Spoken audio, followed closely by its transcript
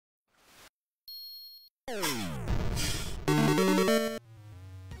Hey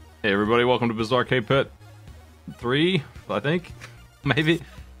everybody, welcome to Bizarrecade Pit 3, I think, maybe.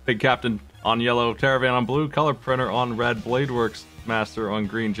 Big Captain on yellow, Caravan on blue, Color Printer on red, bladeworksmaster on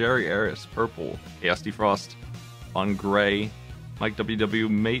green, JerryEris purple, ASD Frost on gray, Mike WW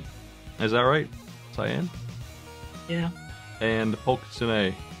Mate, is that right? Cyan? Yeah. And Polk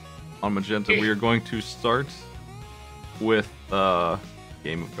Kitsune on magenta. We are going to start with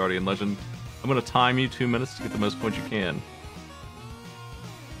game of Guardian Legend. I'm going to time you 2 minutes to get the most points you can.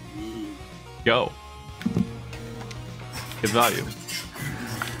 Go. Good value.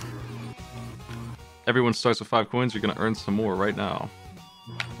 Everyone starts with 5 coins. You're going to earn some more right now.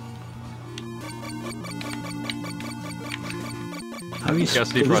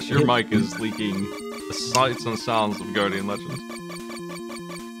 Yes, Defrost, your mic is leaking the sights and sounds of Guardian Legend.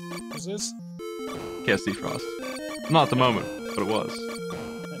 Is this? Yes, Defrost. Not at the moment, but it was.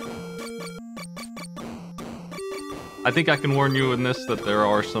 I think I can warn you in this that there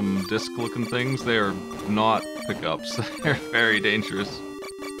are some disc-looking things. They are not pickups. They're very dangerous.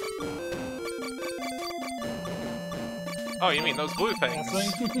 Oh, you mean those blue things?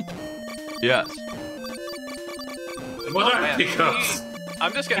 Yes. What are pickups?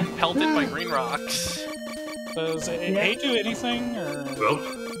 I'm just getting pelted by green rocks. Does A do anything, or? Well.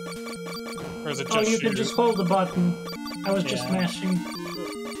 Or is it just Oh, you can just hold the button. I was just mashing.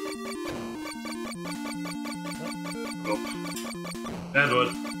 Bad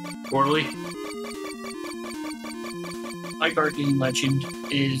one. Poorly. My Guardian Legend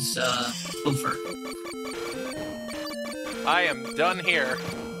is over. I am done here.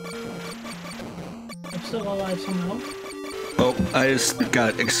 I'm still alive somehow. Oh, I just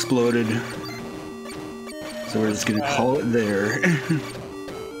got exploded. So we're just gonna call it there.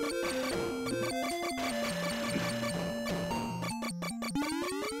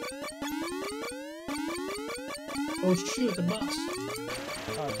 Oh shoot, the boss.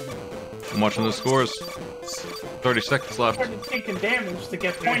 I'm watching the scores. 30 seconds I left. started taking damage to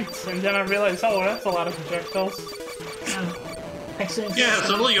get points, and then I realized, oh, that's a lot of projectiles. Excellent. Yeah,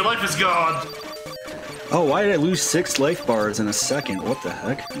 suddenly your life is gone. Oh, why did I lose 6 life bars in a second? What the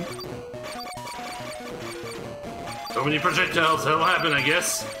heck? So many projectiles, that'll happen, I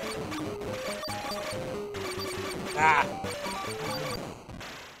guess. Ah!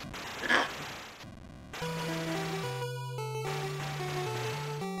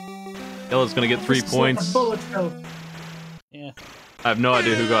 Yellow's gonna get 3 points. Yeah. I have no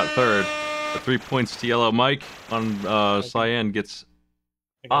idea who got third. But 3 points to Yellow. Mike on Cyan gets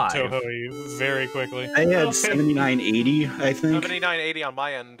I got 5. Toho very quickly. I had 7980, I think. 7980 on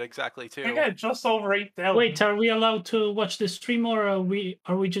my end, exactly, too. I got just over 8,000. Wait, are we allowed to watch the stream, or are we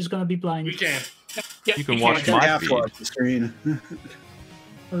just gonna be blind? We can. Yeah, You can watch my Half feed. watch the screen.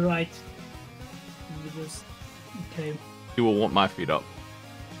 Right. Okay. You will want my feed up.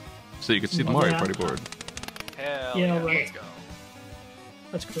 So you can see the Mario Party board. Hell Yeah, yeah, right.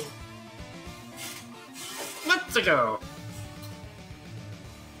 let's go. Let's go. Let's go.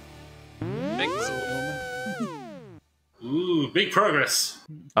 Big Ooh, big progress.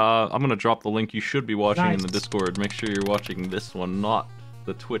 I'm gonna drop the link you should be watching in the Nice. Discord. Make sure you're watching this one, not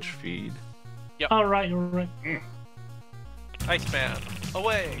the Twitch feed. Alright, alright. Iceman,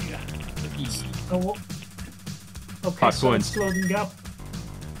 away! Oh, okay, 5 so coins. it's loading up.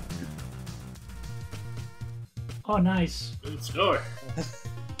 Oh, nice. Let's go.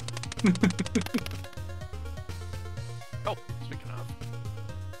 Oh, speaking of.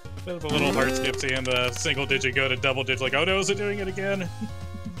 The little heart skips and the single digit go to double digit, like, oh no, is it doing it again?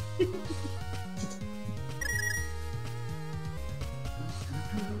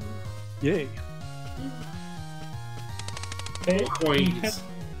 Yay. Okay. Coins.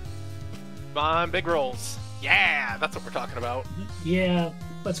 Come on, big rolls. Yeah, that's what we're talking about. Yeah,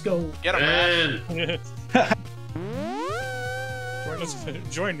 let's go. Get him, man. And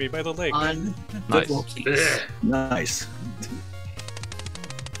Join me by the lake. On Nice. the roll, please. bleh. Nice.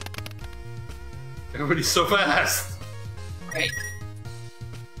 Everybody's so fast. Right.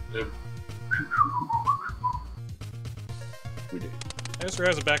 I just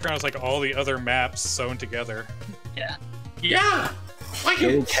realized the background is like all the other maps sewn together. Yeah. Yeah. Like Go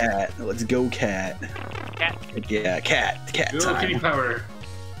it. cat. Let's go cat. Cat. Yeah, cat. Cat Go kitty time. power.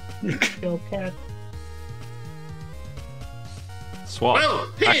 Go, cat. Swap. Well,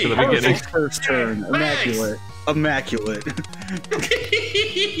 Back to the hey, beginning. Perfect first turn. Immaculate. Immaculate.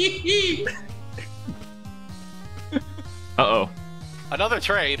 Uh-oh. Another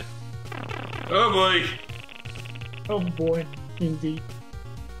trade. Oh boy. Oh boy, indeed.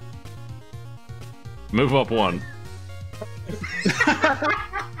 Move up 1.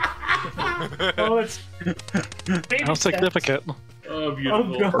 Oh, it's baby How steps. significant. Oh, Oh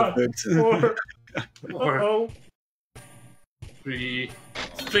beautiful. god. Perfect. 4. Uh-oh. 3.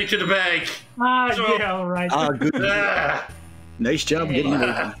 Straight to the bank. Ah, So- yeah, all right. Ah, good. Ah. Nice job getting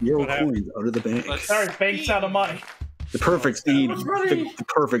the euro coins out of the bank. Let's Sorry, bank's out of money. The perfect speed. That was funny. The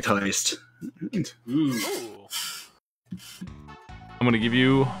perfect heist. Ooh. Ooh. I'm gonna give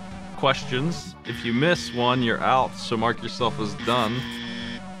you questions. If you miss one, you're out. So mark yourself as done.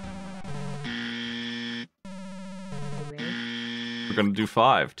 We're gonna do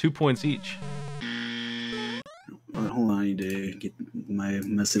 5, 2 points each. Hold on, I need to get my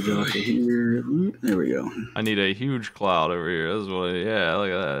message off of here. There we go. I need a huge cloud over here. That's what. Yeah,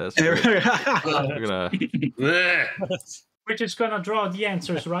 look at that. That's great. We're gonna. Ah. We're just gonna draw the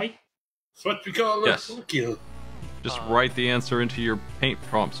answers, right? That's what we call Yes. a kill. Just write the answer into your paint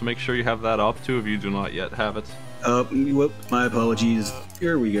prompt. So make sure you have that up too if you do not yet have it. Whoop, my apologies.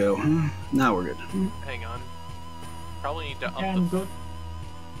 Here we go. Now we're good. Hang on. Probably need to up I'm the. good.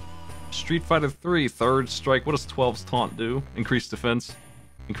 Street Fighter 3, third strike. What does 12's taunt do? Increase defense,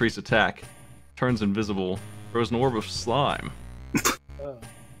 increase attack, turns invisible, throws an orb of slime.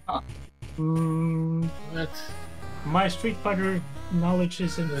 What? My Street Fighter knowledge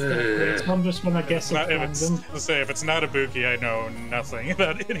isn't that great, so I'm just gonna guess Not, at if it's, random. let's say if it's not Ibuki, I know nothing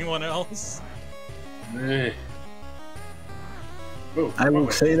about anyone else. Eh. Oh, I will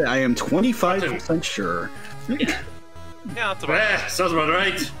say that I am 25% sure. Yeah, that's about Ah, sounds about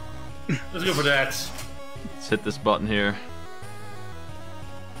right. Let's go for that. Let's hit this button here.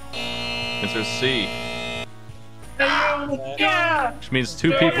 Answer is C, Yeah! which means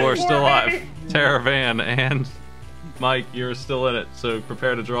 2 people are still alive. Taravan and Mike, you're still in it, so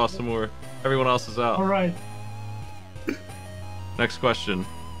prepare to draw some more. Everyone else is out. Alright. Next question.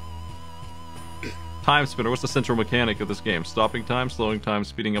 Time spinner. What's the central mechanic of this game? Stopping time, slowing time,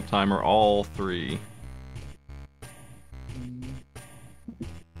 speeding up time, or all 3?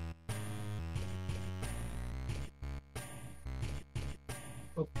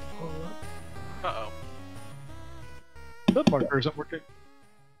 Uh-oh. That marker isn't working.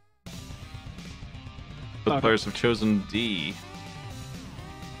 Both players have chosen D.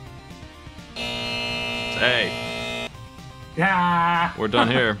 It's A. Yeah! We're done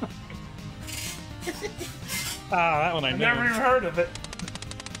here. That one I I've knew. never even heard of it.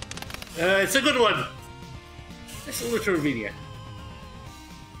 It's a good one. It's a little video.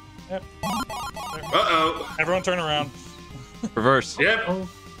 Yep. Uh-oh. Everyone turn around. Reverse. Yep. Oh,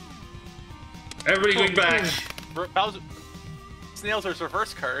 Everybody going back. Bowser. Snail's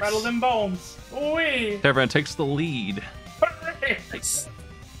reverse curse. Rattle them bones. Wee! Taravan takes the lead. Hooray! Nice.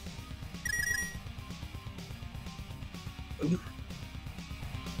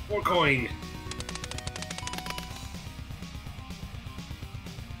 More coin.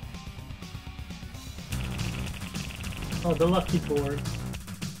 oh, the lucky board.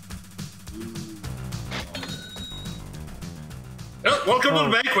 Oh, welcome to the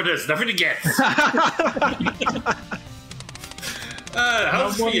bank with us. Nothing to get.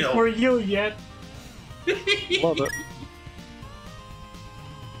 How's No it money feel? for you yet. Love it.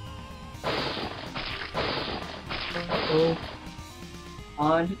 Oh,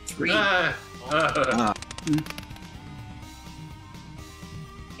 On 3.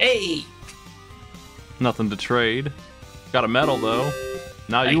 Hey! Nothing to trade. Got a medal though.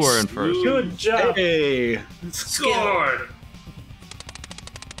 Now you Nice. are in first. good job. Hey! Score.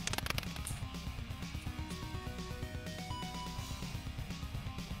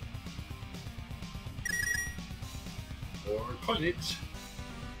 Or coin it.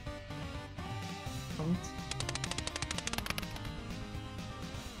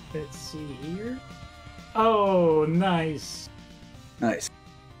 Let's see here. Oh, nice. Nice.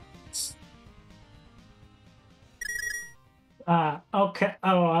 Okay.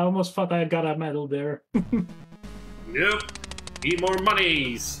 Oh, I almost thought I got a medal there. Nope. Need more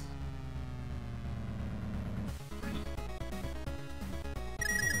monies.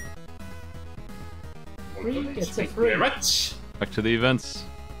 Free gets a Thank you free. very much. Back to the events.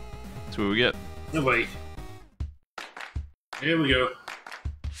 That's what we get. No way. Here we go.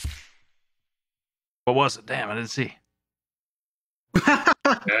 What was it? Damn, I didn't see. Uh,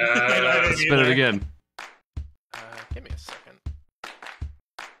 Spin it again. Give me a second.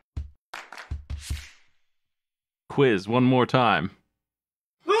 Quiz one more time.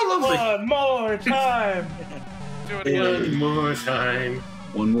 oh, lovely. One more time! Do it again. One more time.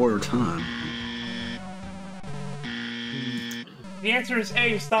 One more time. The answer is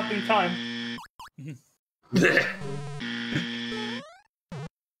A, stopping time.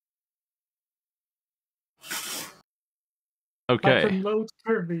 Okay. Load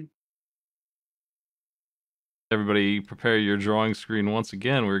Kirby. Everybody prepare your drawing screen once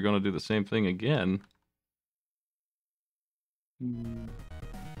again. We're going to do the same thing again.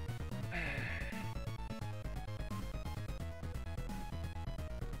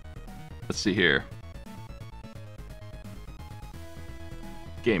 Let's see here.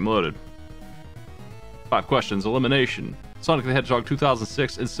 Game loaded. 5 questions. Elimination. Sonic the Hedgehog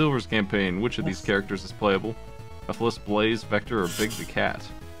 2006 and Silver's campaign. Which of these characters is playable? Buffalo, Blaze, Vector, or Big the Cat?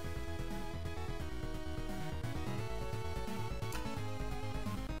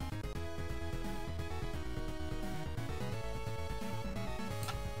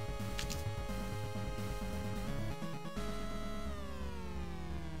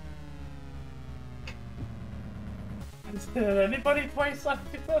 Did anybody play Sonic?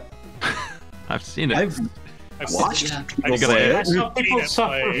 I've seen it. I've watched Yeah. people I play said- it. So people I've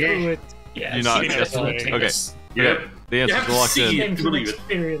suffer seen it through it. Yeah, You not- I've seen yes, it. okay. Okay. Yep. The You answers have are to locked see in. it. Games and Believe it.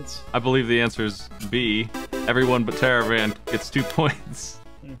 experience. I believe the answer is B. Everyone but Taravan gets 2 points.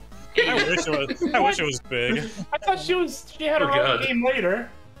 I wish it was big. I thought she had her Oh, own God. game later.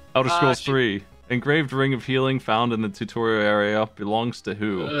 Elder Scrolls she- 3. Engraved Ring of Healing found in the tutorial area belongs to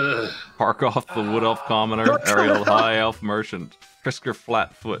who? Parkoff, the Wood Elf Commoner, Ariel, High Elf Merchant, Frisker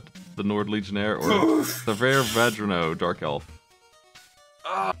Flatfoot, the Nord Legionnaire, or the Rare Vedrino, Dark Elf.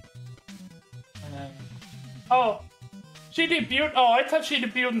 Oh, she debuted. Oh, I thought she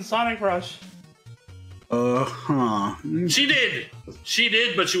debuted in Sonic Rush. Huh. She did. She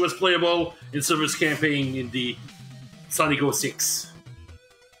did, but she was playable in Silver's campaign in the Sonic 06.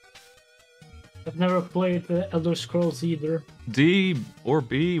 I've never played the Elder Scrolls either. D or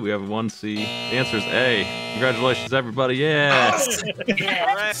B? We have 1C. The answer is A. Congratulations, everybody. Yeah!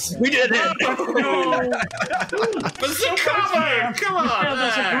 Yes. We did it! But it's a cover! Come on! Yeah,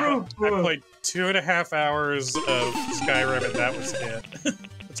 there's a group. I played 2.5 hours of Skyrim, and that was it.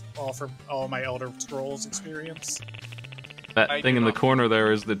 That's all for all my Elder Scrolls experience. That I thing do in the not. corner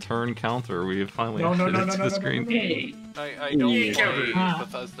there is the turn counter. We have finally No, no, added no, it no, to no, the no, screen. Hey, I don't Yeah. play Ah.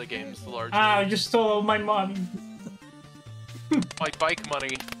 Bethesda games largely. Ah, you stole all my money. My bike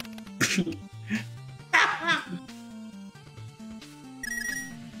money.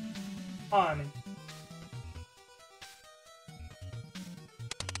 On.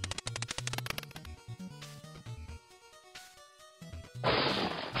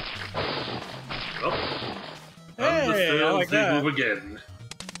 Hey, I like they that. move again.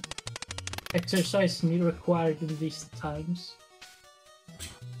 Exercise me required in these times.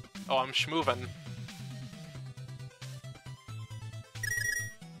 Oh, I'm schmoovin'.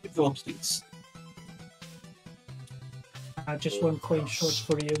 go please. Just 1 coin short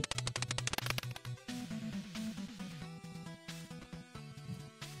for you.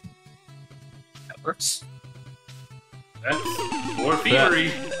 That works. That's more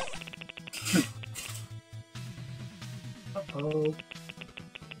thievery. Uh-oh.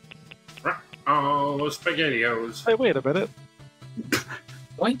 Oh, SpaghettiOs. Hey, wait a minute.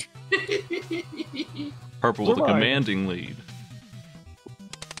 Boink. Purple with a Goodbye. commanding lead.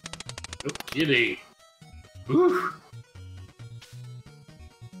 Oh, kitty. Whew.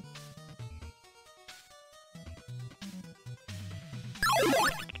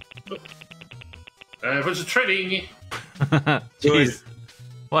 Time for some trading. Jeez.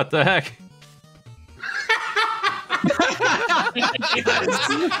 What the heck?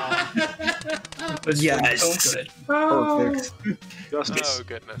 Yes. So good. Perfect. Oh,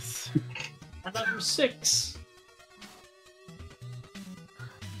 goodness. Number 6.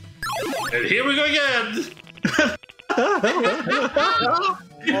 And here we go again. Oh,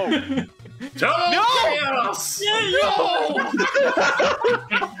 Total chaos.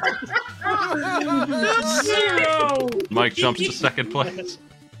 Zero! Mike jumps to second place.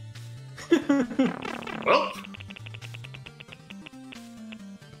 Oh.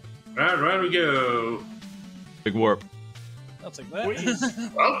 Round we go. Big warp. I'll take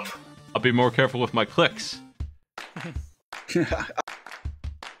that. Up. I'll be more careful with my clicks.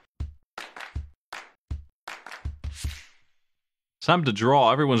 It's time to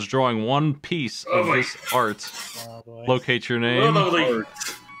draw. Everyone's drawing one piece of Oh my- this art. Oh, boy. Locate your Oh, name lovely.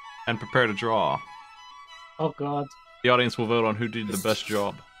 and prepare to draw. Oh god. The audience will vote on who did the best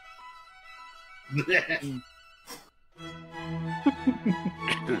job.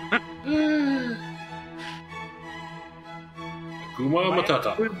 Kuma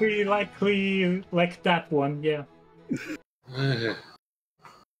Matata. Would be likely like that one, yeah.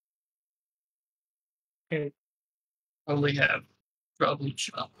 Okay. Only have probably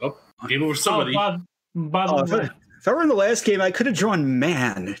shot. Oh, game over somebody. Oh, but Oh, if I were in the last game, I could have drawn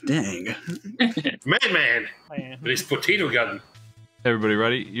man. Dang. Man Man. with his potato gun. Everybody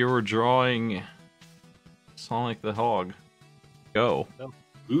ready? You were drawing Sonic the Hog. Go.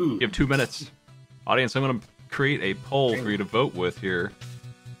 Ooh. You have 2 minutes. Audience, I'm going to create a poll for you to vote with here.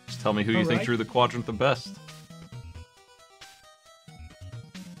 Just tell me who you think Alright. drew the quadrant the best.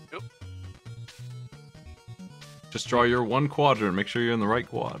 Yep. Just draw your one quadrant. Make sure you're in the right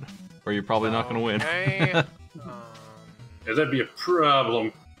quad, or you're probably not going to win. Okay. Yeah, that'd be a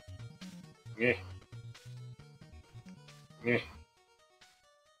problem. Yeah. Yeah.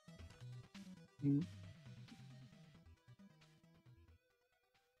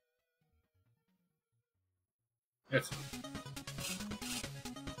 Yes.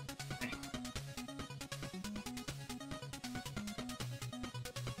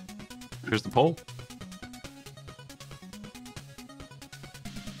 Here's the poll.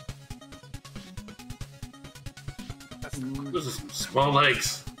 Those are some small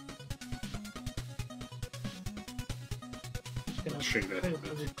legs. Just gonna Shrink that a put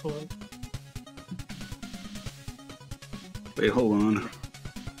bit. it record. Wait, hold on.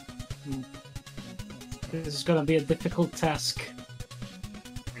 This is gonna be a difficult task.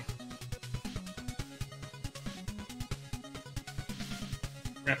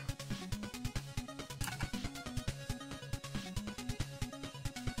 Yeah.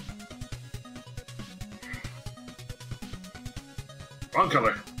 Wrong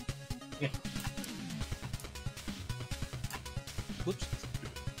color. Whoops.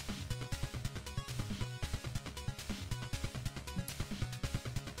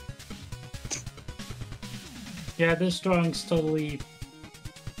 Yeah, this drawing's totally.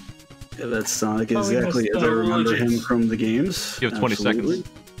 Yeah, that's Sonic Oh, we exactly missed as I the remember him legends. from the games. You have 20 Absolutely. seconds.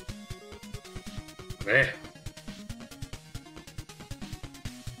 Meh.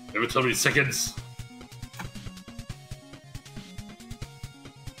 Never tell me seconds.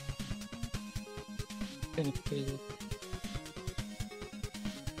 Gonna feel it.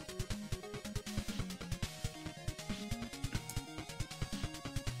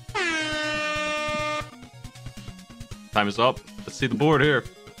 Time is up. Let's see the board here.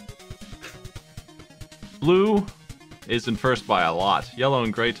 Blue is in first by a lot. Yellow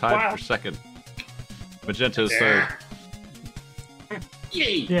and gray tied Wow. for second. Magenta is third.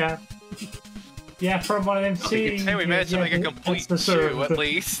 Yay! Yeah. Yeah, from what I'm seeing. Hey, we managed to make a complete that's two deserved. at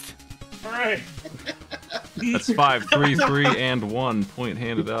least. Alright. That's 5, 3, 3, and 1. Point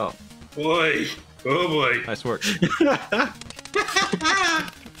handed out. Boy. Oh boy. Nice work.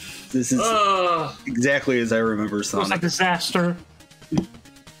 This is exactly as I remember It was a Sonic. disaster.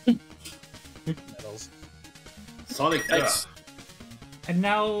 Medals. Sonic. Nice. And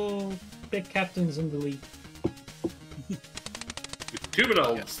now, Big Captain's in the lead. Two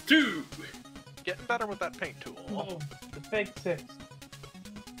medals. Two. Getting better with that paint tool. Oh, the big six.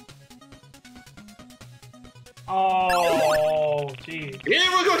 Oh, gee. Here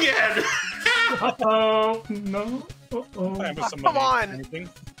we go again. Uh-oh. No. Uh-oh. Time with some Come money, on. anything.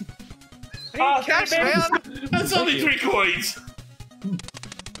 Hey, Ah, cash, three man! That's only 3 coins.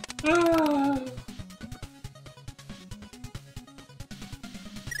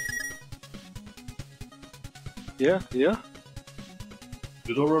 Yeah, yeah.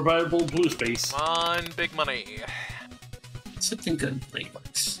 Good old reliable blue space. Come on, big money. Something good,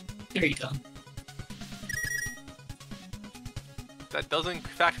 Bladeworks. There you go. That doesn't, in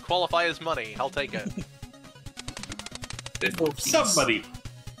fact, qualify as money. I'll take it. Good work, please. Somebody.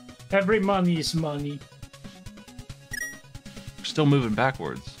 Every money is money. We're still moving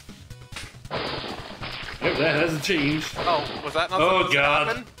backwards. Yep, that hasn't changed. Oh, was that not Oh supposed to god.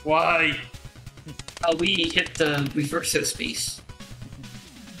 happen? Why? We hit the reverse of space.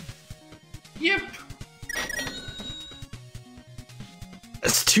 Yep.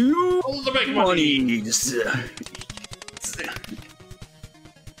 That's two All the big money. monies.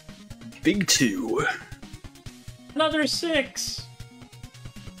 Big two. Another 6.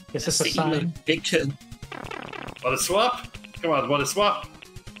 Is this a That's the sign? Big two. Want to swap? Come on, want to swap?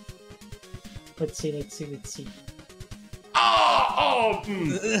 Let's see, let's see, let's see. Oh!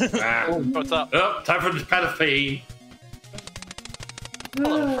 What's up? Oh, time for the pat of fame.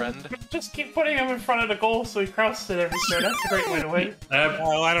 Hello, friend. Just keep putting him in front of the goal so he crosses it every turn. That's a great way to win.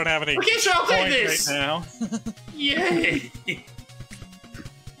 Well, I don't have any Okay, sure, I'll take points this! right now. Yay!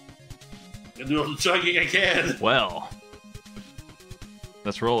 Can do all the chugging I can. Well,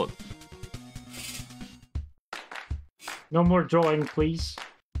 let's roll it. No more drawing, please.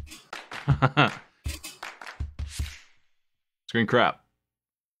 Screen crap.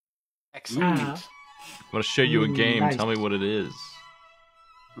 Excellent. Ah, I'm gonna show you a game. Nice. Tell me what it is.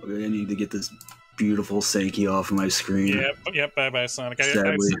 Okay, I need to get this beautiful Sankey off of my screen. Yep, bye-bye, Sonic. I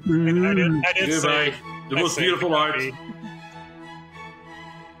Sadly. did Goodbye. say... The I most saved beautiful the art. copy.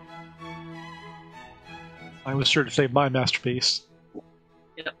 I was sure to say my masterpiece.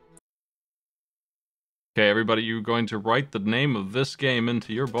 Okay, everybody, you're going to write the name of this game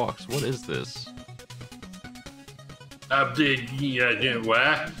into your box. What is this?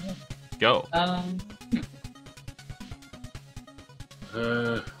 What? Go.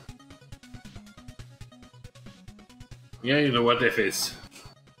 Yeah, you know what this is.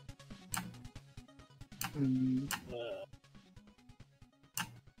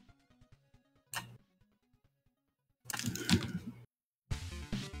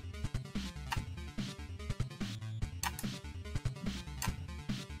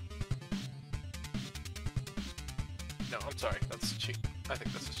 No, I'm sorry. That's cheat. I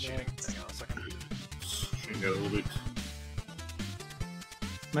think this is cheating. Hang on a second. Hang on a little bit.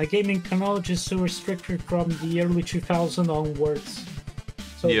 My gaming knowledge is so restricted from the early 2000s onwards.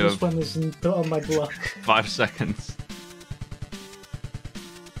 So You this have- one isn't on my block. 5 seconds.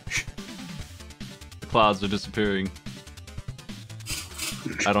 The clouds are disappearing.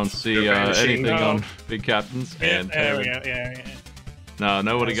 I don't see anything No. on Big Captain's. And Yeah. no,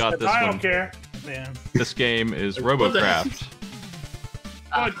 nobody got this I one. don't care. Man. This game is What the Robocraft.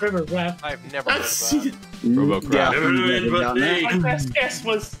 Good river rap. I've never heard of That's that. Robocraft. Yeah, Never mind, never but done that. My best guess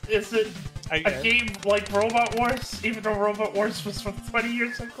was, is it a I, game like Robot Wars, even though Robot Wars was from 20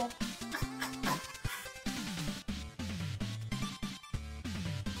 years ago?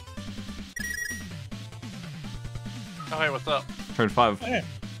 Oh, hey, what's up? Turn 5. that's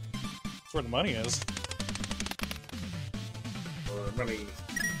where the money is.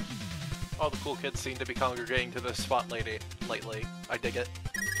 All the cool kids seem to be congregating to this spot lately. I dig it.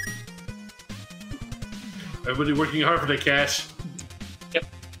 Everybody working hard for the cash.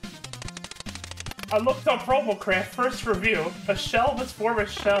 I looked up Robocraft, first review. A shell of its former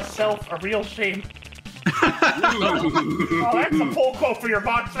self, a real shame. Oh, that's a pull quote for your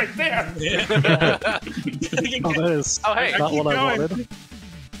box right there. Oh, that is Oh, hey. not keep what I going. wanted.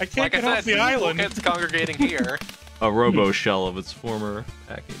 I can't Like I get off said, the cool island. kids congregating here. A robo shell of its former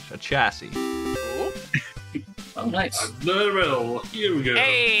package. A chassis. Ooh. Oh, nice. Another medal. Here we go.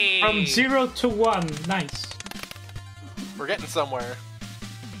 Hey! From 0 to 1. Nice. We're getting somewhere.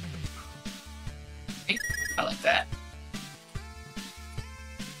 I like that.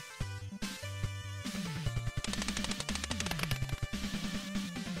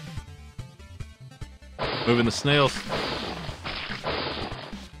 Moving the snails.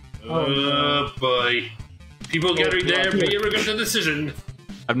 Oh boy. People gathering there, may ever come to a decision.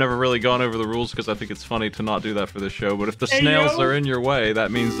 I've never really gone over the rules because I think it's funny to not do that for the show, but if the Hey, snails yo. are in your way,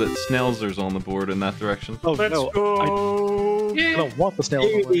 that means that Snailzer's on the board in that direction. Oh Let's no, go. I don't want the snail.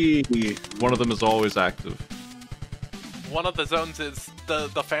 Hey. One of them is always active. One of the zones is the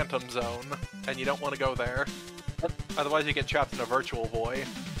Phantom Zone, and you don't want to go there. Otherwise, you get trapped in a virtual void.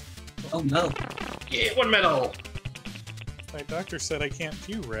 Oh no. Yeah, one medal. My doctor said I can't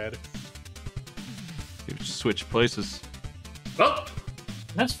view red. You just switch places. Oh,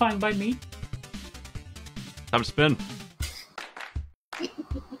 That's fine by me. Time to spin.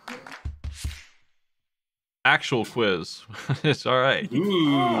 Actual quiz. It's alright.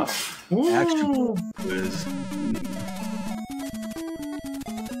 ooh. Actual quiz.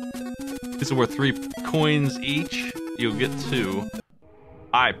 These are worth 3 coins each. You'll get 2.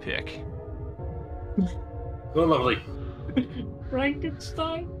 I pick. Oh, lovely.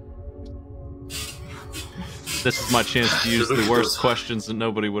 Frankenstein. This is my chance to use the worst questions that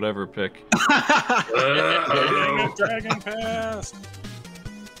nobody would ever pick. Uh-oh. Dragon Pass.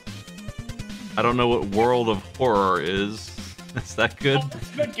 I don't know what World of Horror is. Is that good? Oh,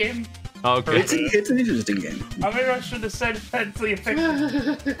 it's a good game. Okay, It's an interesting game. Maybe I should have said that until you picked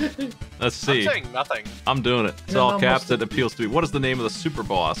it. let's I'm see. saying nothing. I'm doing it. It's Yeah, all no, caps. most It appeals to me. What is the name of the super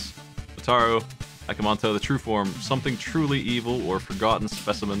boss? Wataru, Akamanto, the true form, something truly evil or forgotten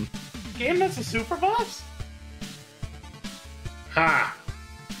specimen. Game that's a super boss? Ha!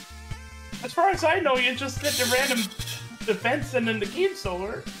 As far as I know, you just did the random defense and then the game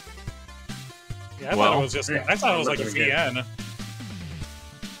solar. Yeah, I thought Well. it was just. I thought it was like a VN.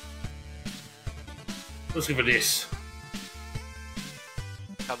 Let's go for this.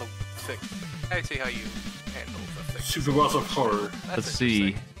 How the thick. I see how you handle the thick. Super boss of horror. That's Let's see.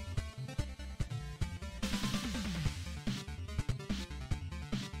 interesting.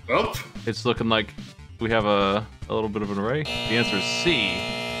 Oh, It's looking like we have a little bit of an array. The answer is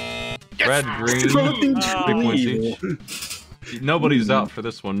C. Red, green, Something 3 points evil. each. Nobody's out for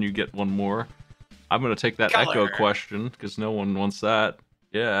this one. You get 1 more. I'm gonna take that Color. echo question because no one wants that.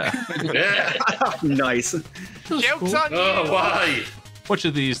 Yeah. yeah. Nice. Joke's on you! Oh, why? Which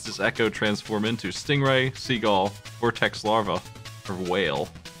of these does Echo transform into? Stingray, seagull, vortex larva, or whale?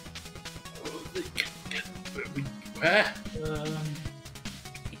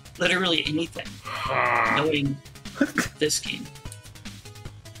 Literally anything. Knowing this game.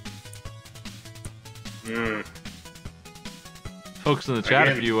 Folks in the chat,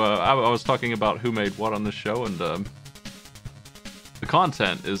 Again. if you, I was talking about who made what on the show, and the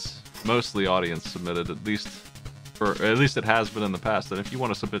content is mostly audience submitted, at least it has been in the past. And if you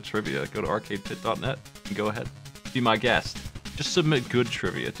want to submit trivia, go to arcadepit.net and go ahead, be my guest. Just submit good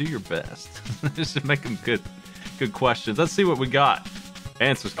trivia. Do your best. Just make them good questions. Let's see what we got.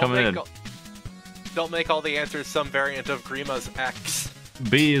 Answers coming in. Don't make all the answers some variant of Grima's X.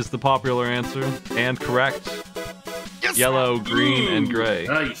 B is the popular answer and correct. Yes! Yellow, green, and gray.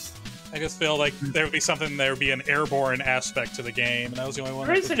 Nice. I just feel like there would be something, there would be an airborne aspect to the game, and that was the only one.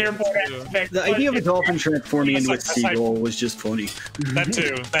 There that is an would airborne do. aspect. The idea of a dolphin transforming into a That's like- seagull was just funny. That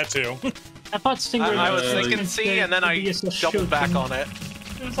too, that too. I thought Stingray I was thinking C, and then I doubled back on it.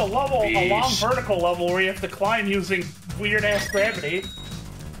 There's a level, a long vertical level where you have to climb using weird ass gravity.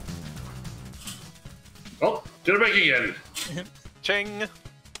 Oh, do it back again. Ching!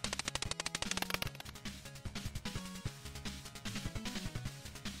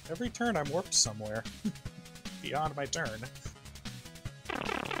 Every turn I'm warped somewhere. Beyond my turn.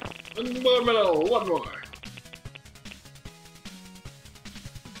 One more.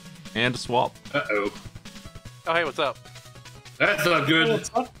 And a swap. Uh-oh. Oh, hey, what's up? That's not good.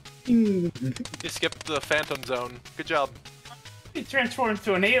 You skipped the Phantom Zone. Good job. He transforms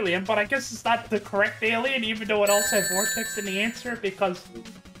into an alien, but I guess it's not the correct alien, even though it also had vortex in the answer, because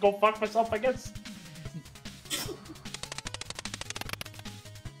go fuck myself, I guess.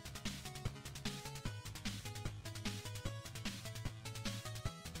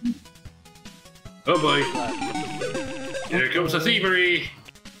 Oh boy. Here comes the thievery.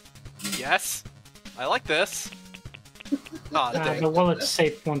 Yes. I like this. Ah, dang. The wallet's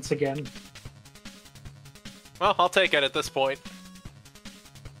safe once again. Well, I'll take it at this point.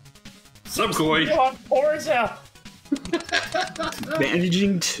 Some coin. Come on, Forza!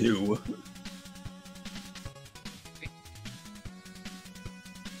 Bandaging 2.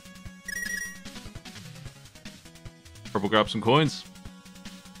 Purple, grab some coins.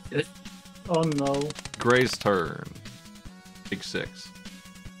 Oh no. Gray's turn. Big 6.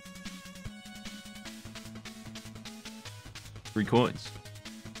 3 coins.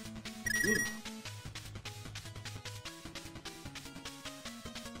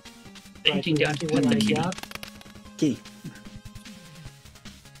 Thinking down to What the I key. got? Key.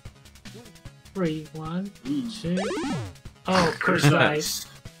 3, 1, 2. Oh, curse dice.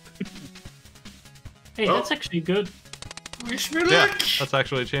 Hey, Oh. that's actually good. Wish me Yeah, luck. that's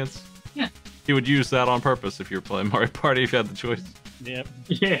actually a chance. Yeah. You would use that on purpose if you were playing Mario Party if you had the choice. Yep.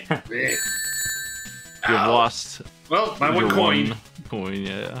 Yeah. Yeah. You have Ow. lost Well, my your one coin. one coin,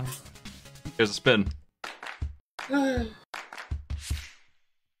 yeah. Here's a spin.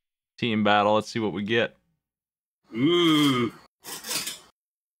 Team battle, let's see what we get. Ooh.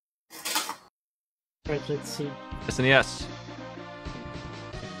 Right, let's see. SNES.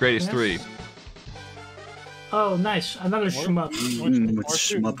 Greatest Yes. 3. Oh, nice. Another shmup. With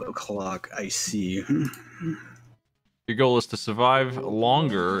shmup o'clock, I see. Your goal is to survive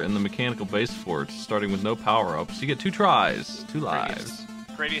longer in the mechanical base fort, starting with no power-ups. You get 2 tries, 2 lives.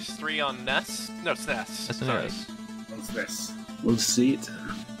 Gradius 3 on NES? No, SNES. Sorry. SNES. What's this? We'll see it.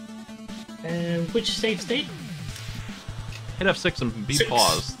 Which save state? Hit F6 and be 6.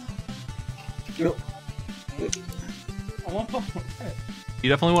 paused. I want the... You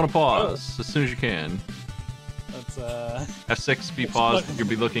definitely want to pause as soon as you can. That's F6, be paused. You'll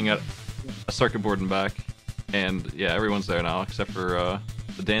be looking at a circuit board and back. And yeah, everyone's there now except for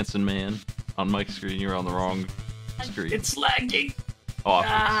the dancing man on Mike's screen. You're on the wrong screen. It's lagging. Off.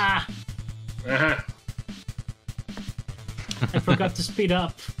 Ah, Uh-huh. I forgot to speed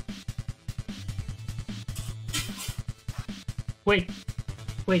up.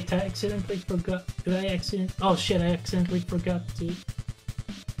 Wait, I accidentally forgot. Did I accident? Oh shit! I accidentally forgot to.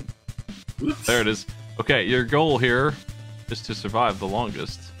 Oops. There it is. Okay, your goal here is to survive the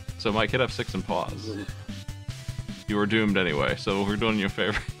longest. So Mike, hit F6 and pause. You were doomed anyway, so we're doing you a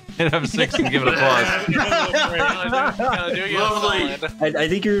favor. Hit F6 and give it a pause. Gonna do you a Lovely. solid. I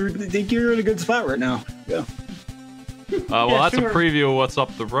think you're in a good spot right now. Yeah. Well, Yeah, that's sure. a preview of what's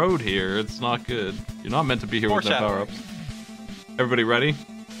up the road here. It's not good. You're not meant to be here with no Foreshadowing. power-ups. Everybody ready?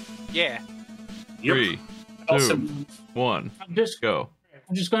 Yeah. Yep. 3, 2, Awesome. 1, I'm just go.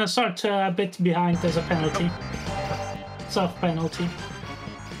 gonna start a bit behind as a penalty. Soft penalty.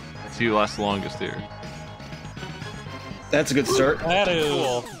 See who lasts longest here. That's a good start. that is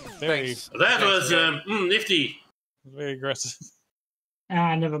Cool. very, Thanks. That was nifty. very aggressive.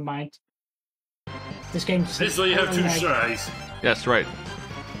 Ah, never mind. This game's This way you have 2 tries. Yes, right.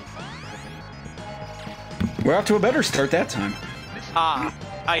 We're off to a better start that time. Ah,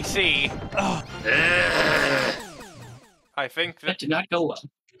 I see. I think That that did not go well.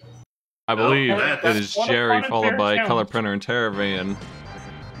 I believe that's it is one Jerry opponent followed fair by challenge. Color Printer and Terravan.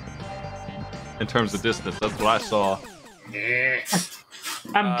 In terms of distance, that's what I saw.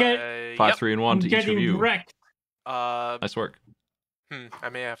 I'm, get, 5, yep. 3, and 1 I'm to each of getting you. wrecked. Nice work. I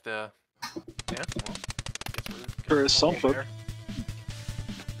may have to. Yeah. Well, guess we're There gonna is some hold fun. there.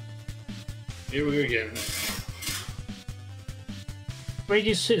 Here we go again.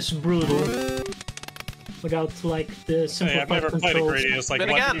 Gradius is brutal. Without, like, the Hey, I've simplified never played a controls. Gradius. Like, Then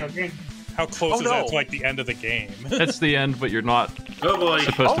what, again. how close Oh, is that no. to like the end of the game? It's the end, but you're not Oh boy.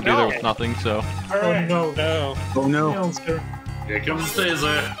 supposed to be no. there with nothing, so. Oh no. No. Oh no. No, sir. Here comes the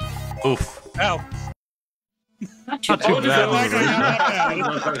taser. Oof. Ow. Not too Not too bad. bad. Not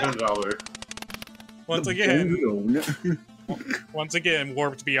bad. $500. Once again, No. once again,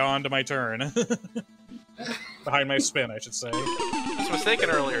 warped beyond my turn. Behind my spin, I should say. I was mistaken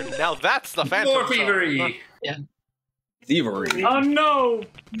earlier. Now that's the Phantom More Zone. thievery. Thievery. Oh no!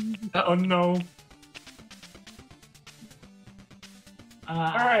 Oh no.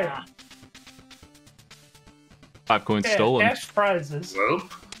 Alright. 5 coins Yeah, stolen. cash prizes. Well,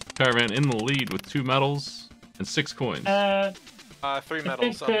 Caravan in the lead with 2 medals and 6 coins. 3 I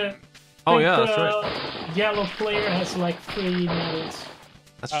medals. think, Oh, think yeah, that's the right. Yellow player has like 3 medals.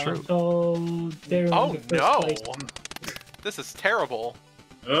 That's true. So they're in Oh the first no! place. This is terrible.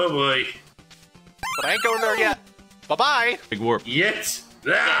 oh boy. But I ain't going there yet. Bye bye. Big warp. Yet.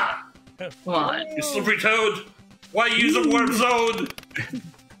 Ah! Come on. You slippery toad. Why use a warp zone?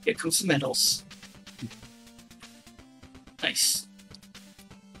 Here comes the medals. Nice.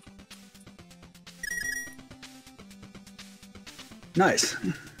 Nice.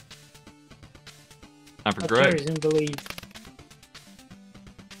 Time for But Greg. Terry's in the lead.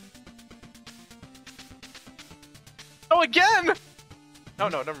 Oh, again! Oh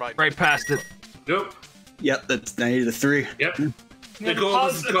no, never mind. Right past it. Nope. Yep, that's 90 to 3. Yep. The Yeah, goal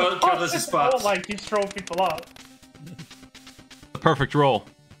is covers his spots. Like he's throwing people out. The perfect roll.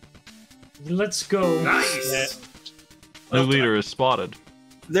 Let's go. Nice. New leader is spotted.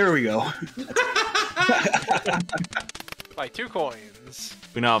 There we go. By 2 coins.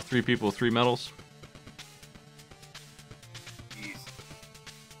 We now have 3 people with 3 medals.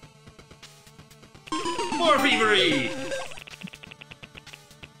 More thievery.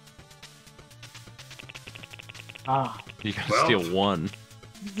 Ah. You gotta Well. steal 1.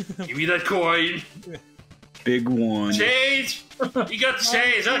 Give me that coin. Big one. Change. You got the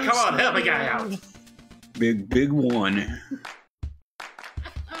change. Oh, come on, help a guy out. Big one.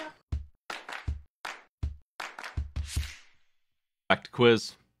 Back to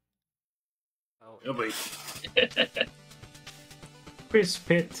quiz. Oh boy. Chris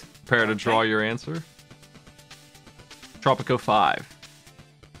Pitt. Prepare to draw your answer. Tropico 5.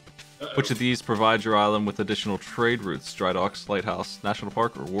 Which of these provides your island with additional trade routes? Dry docks, lighthouse, national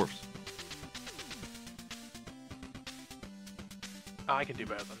park, or wharfs? Oh, I can do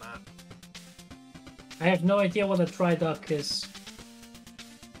better than that. I have no idea what a dry dock is.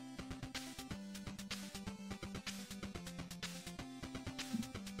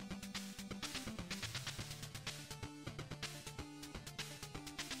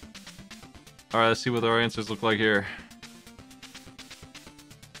 Alright, let's see what our answers look like here.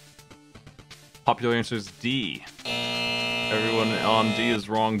 Popular answer is D. Everyone on D is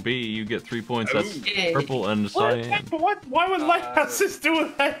wrong. B, you get 3 points. That's Yay. purple and What? cyan. What? Why would lighthouses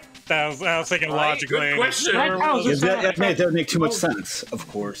do that? I was thinking Right, logically. good question. Lighthouses That would make too much sense, of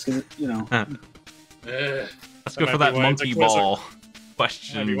course. 'Cause, you know. Let's go might for be that why it's a monkey quizzer. ball Maybe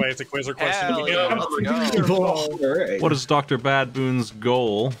question. why it's a quiz or question to Hell begin yeah, with. let's go. Alright. What is Dr. Bad Boon's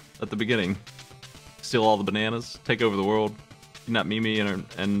goal at the beginning? Steal all the bananas, take over the world, kidnap Mimi and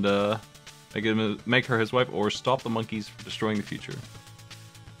make her his wife, or stop the monkeys from destroying the future?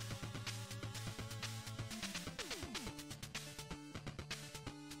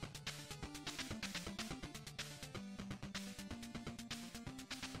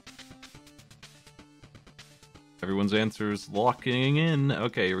 Everyone's answers locking in.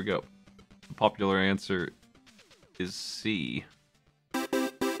 Okay, here we go. The popular answer is C.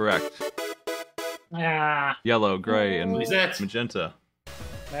 Correct. Ah. Yellow, gray, and What is that? magenta.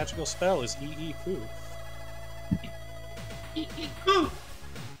 Magical spell is EE Foo.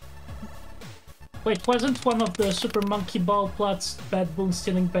 Wait, wasn't one of the Super Monkey Ball plots Bad Boon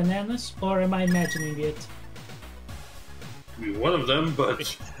stealing bananas? Or am I imagining it? Be one of them,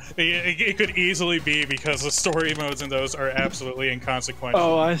 but It could easily be because the story modes in those are absolutely inconsequential.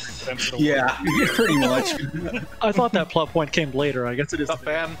 Oh, Yeah, pretty much. I thought that plot point came later. I guess it is. What's up,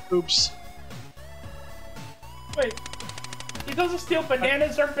 fan? Oops. Wait. He doesn't steal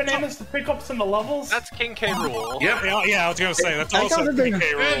bananas or bananas to pick up some of the levels? That's King K rule. Yep. Yeah, I was gonna say that's I also thought a that they-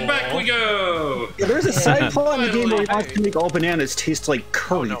 PK And rule. back we go. Yeah, there's a side plot in the game where he Hey. wants to make all bananas taste like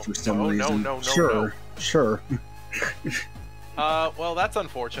curry no. for some No, no, reason. no, no, sure, sure. Well, that's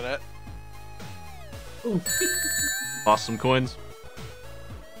unfortunate. Lost some coins.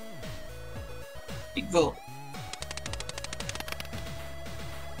 Big vote.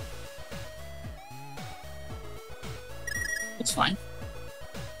 It's fine.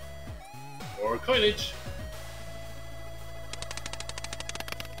 Or coinage.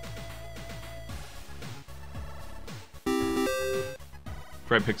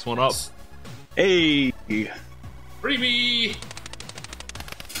 Fred picks one up. Hey, Freebie.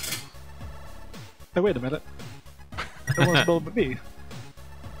 Hey, wait a minute. I want to build with me.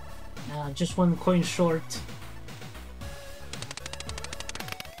 Just 1 coin short.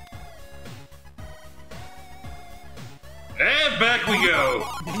 And back we go.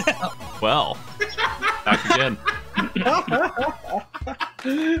 Well, back again.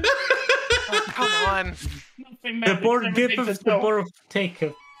 Come on. Nothing The matters, board gift everything's of a the joke. board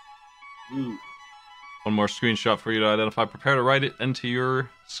taker. Ooh. One more screenshot for you to identify. Prepare to write it into your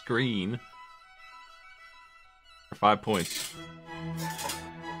screen. For 5 points.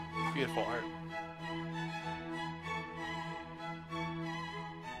 Beautiful art.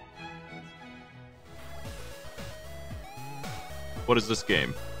 What is this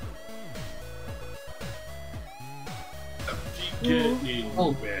game? Get in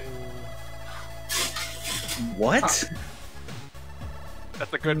Oh. back. what?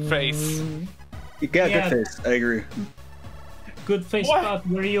 That's a good face. You got Yeah. good face. I agree. Good face What? spot,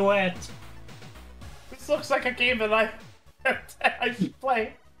 where you at? This looks like a game that I should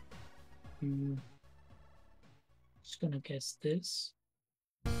play. Just gonna guess this.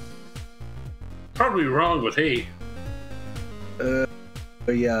 Probably wrong, but hey.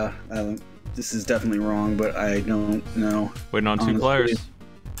 But yeah, this is definitely wrong, but I don't know. Waiting on 2 Honestly. players.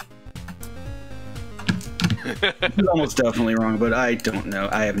 It's almost definitely wrong, but I don't know.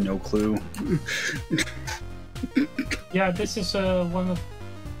 I have no clue. Yeah, this is one of.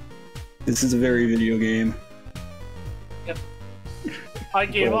 This is a very video game. I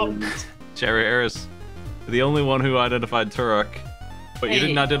gave up. JerryEris, the only one who identified Turok. But you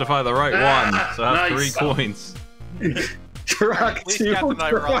didn't identify the right one, so have Nice. 3 coins. Turok At least 2. Captain and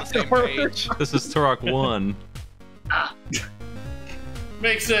I were on the same page. This is Turok 1.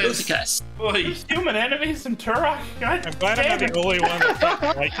 Makes Those sense. guys. Boy. Human enemies in Turok? God I'm glad I'm not damn the it. only one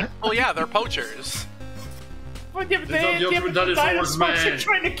that like it. Oh yeah, they're poachers. But yeah, The ultimate dinosaurs, man. are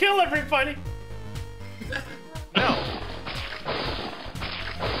trying to kill everybody. No.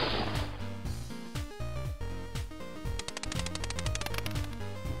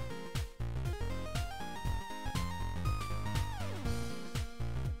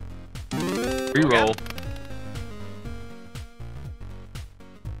 Reroll.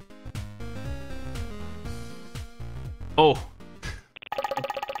 Oh,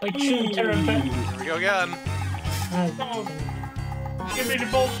 Like shooting Terran. Here we go again. Give me the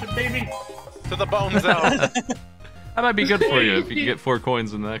bullshit, baby. To the bone zone. that might be good for you if you can get 4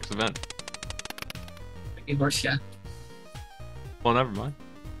 coins in the next event. Big horse, yeah. Well, never mind.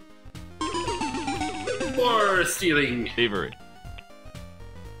 More stealing. Thievery.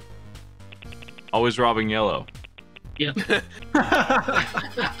 Always robbing yellow. Yep.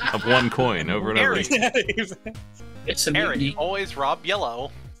 Of 1 coin over and over. Harry. again. It's a Harry, mutiny. always rob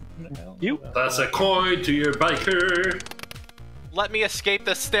yellow. You? That's a coin to your biker. Let me escape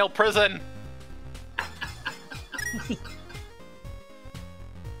this stale prison.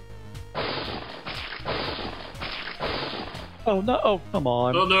 Oh no! Oh, come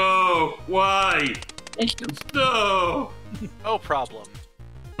on. Oh no! Why? Thank you. No! No problem.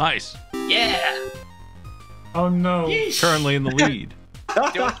 Nice. Yeah. Oh no. Currently in the lead.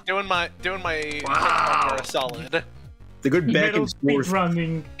 Doing my Wow. for a solid. The good back Middle and speed forth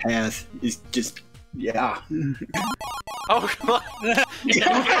running. path is just, yeah. Oh come on. We're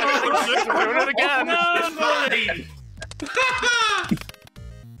doing it again. It's fine!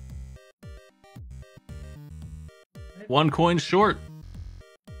 1 coin short.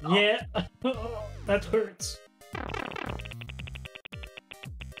 Yeah. That hurts.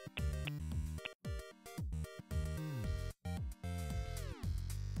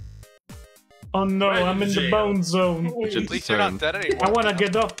 Oh no, Right I'm in in the jail. bone zone. Which At is least you're not dead anymore. I wanna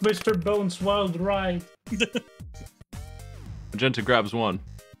get off Mr. Bones' wild ride. Magenta grabs 1.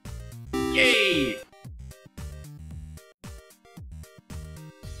 Yay!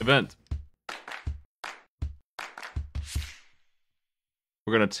 Event.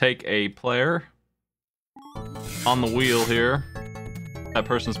 We're gonna take a player on the wheel here. That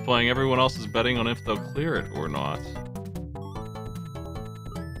person's playing. Everyone else is betting on if they'll clear it or not.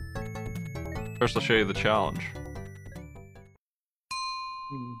 First, I'll show you the challenge.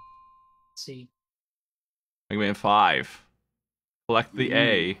 Let's see. Mega Man 5. Collect the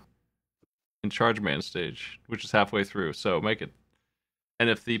A in Charge Man stage, which is halfway through, so make it. And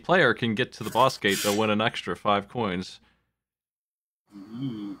if the player can get to the boss gate, they'll win an extra 5 coins.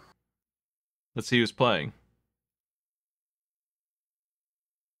 Let's see who's playing.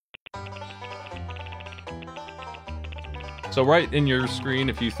 So right in your screen,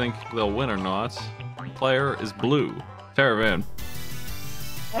 if you think they'll win or not, the player is blue. Caravan.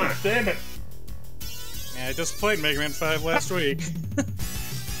 Oh, damn it. Yeah, I just played Mega Man 5 last week.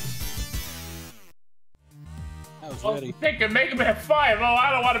 I was Oh, ready. thinking Mega Man 5. Oh, I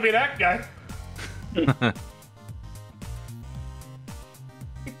don't want to be that guy.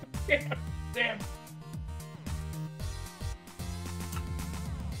 Damn.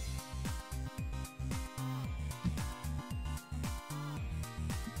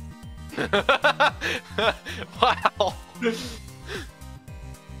 Wow.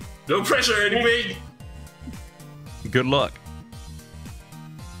 No pressure, anybody. Good luck.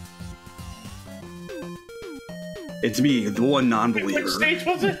 It's me, the one non-believer. Which stage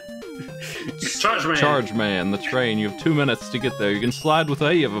was it? Charge Man. Charge Man, the train. You have 2 minutes to get there. You can slide with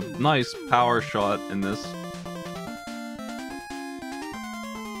A. You have a nice power shot in this.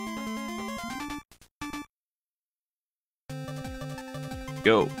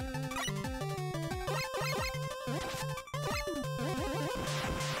 Go.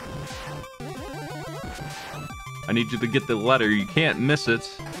 I need you to get the letter. You can't miss it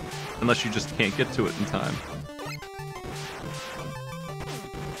unless you just can't get to it in time.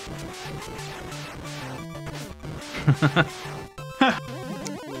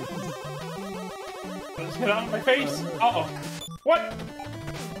 Let's get out of my face. Uh-oh. What?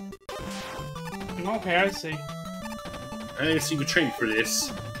 Okay, I see. I see we trained for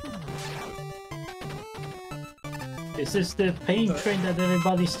this. Is this the pain train that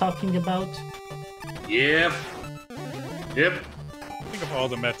everybody's talking about? Yep. Yep. I think of all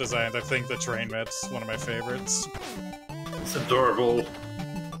the Met designs, I think the train Met's one of my favorites. It's adorable.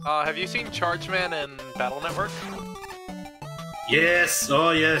 Have you seen Charge Man in Battle Network? Yes.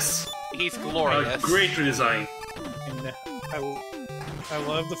 Oh, yes. He's glorious. Great redesign. And I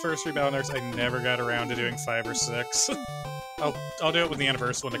love the first 3 Battle Networks. I never got around to doing 5 or 6. I'll do it with the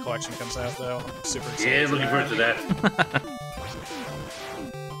anniversary when the collection comes out, though. I'm super excited. Yeah, looking forward to that.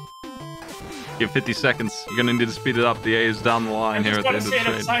 You have 50 seconds. You're gonna need to speed it up. The A is down the line I here just at the want end to of the say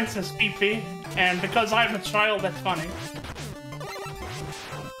that train. science is PP, and because I'm a child, that's funny.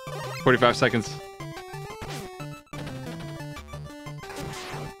 45 seconds.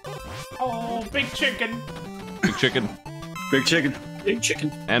 Oh, big chicken. Big chicken. Big chicken. Big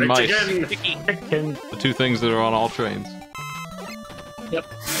chicken. And Big mice. chicken. Chicken. The 2 things that are on all trains. Yep.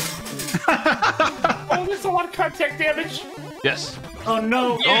 Oh, there's a lot of contact damage. Yes. Oh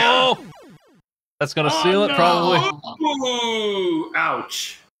no! Oh! That's gonna seal it, no. probably. Ooh,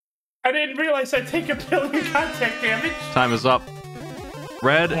 ouch. I didn't realize I'd take 1 billion contact damage. Time is up.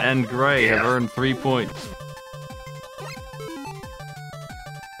 Red and gray have earned 3 points.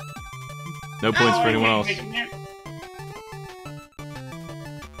 No points for anyone else.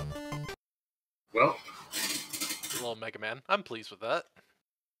 Well, Little Mega Man. I'm pleased with that.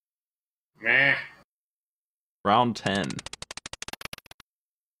 meh. Round 10.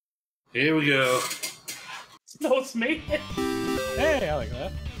 Here we go. No, it's me. Hey, I like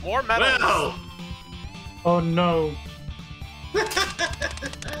that. More medals. Well, Oh no!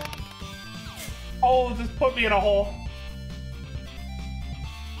 Oh, just put me in a hole.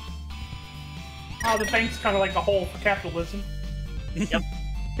 Oh, the bank's kind of like a hole for capitalism. Yep.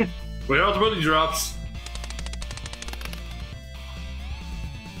 where all the money drops.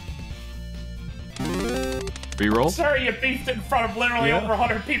 Reroll. Sorry, you beefed it in front of literally over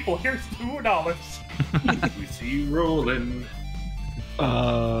 100 people. Here's $2. We see you rolling.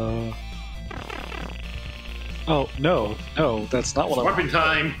 Oh, no. No, that's not what I Swapping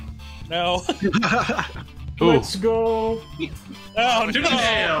time. No. Ooh. Let's go! Oh, To the no.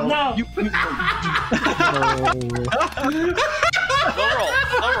 jail. No! Low roll.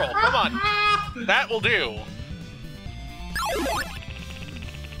 Low roll. Come on. That will do.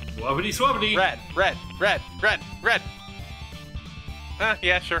 Swabbity swabbity. Red. Red. Red. Red. Red.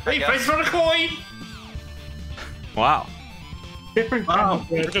 Yeah, sure. I Hey, guess. face for the coin. Wow. Different kind Wow. of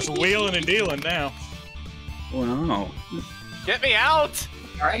bread. We're just wheeling and dealing now. Wow. Get me out!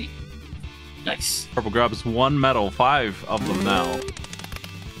 Alright. Nice. Purple grabs 1 medal, 5 of them now.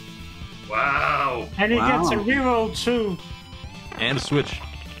 Wow. And he gets a Wow. reroll too. And a switch.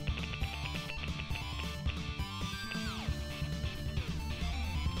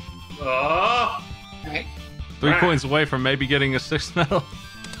 Oh. Alright. 3 coins away from maybe getting a 6th medal.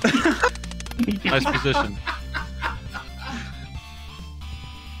 Nice position.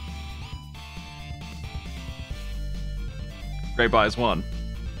 Great buys 1.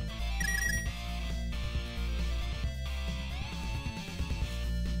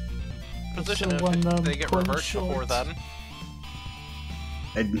 Position So if when, they get point reversed before short. then.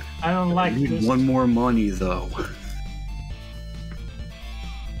 I don't I like need this. 1 more money though.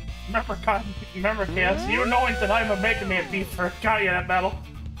 Remember, Cass, you knowing that I'm a Mega Man beater got you that medal.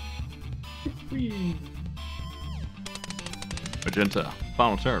 Magenta.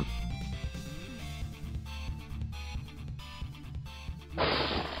 Final turn.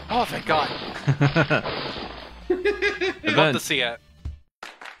 Oh, thank God. Love to Event. see it.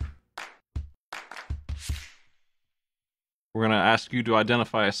 We're gonna ask you to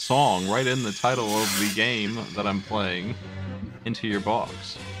identify a song right in the title of the game that I'm playing into your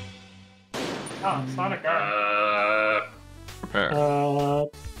box. Oh, Sonic Art. Prepare.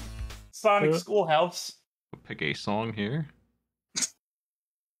 Sonic Schoolhouse. Pick a song here.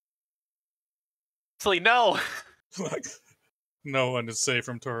 Silly, no! Like, no one is safe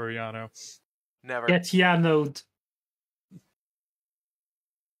from Toriano. Never. Get Yanoed.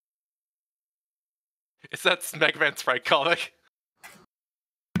 Is that Mega Man Sprite comic?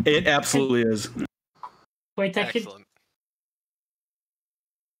 It absolutely is. Wait, I can. Excellent.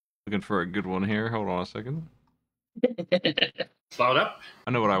 Looking for a good one here. Hold on a second. Cloud up.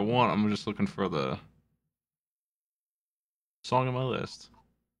 I know what I want. I'm just looking for the song on my list.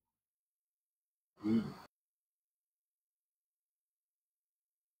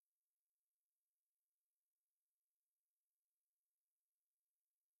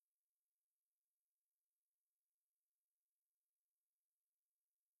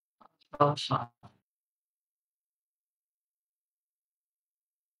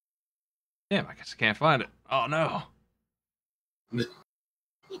 Damn, I guess I can't find it. Oh no.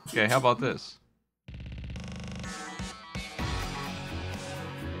 Okay, how about this?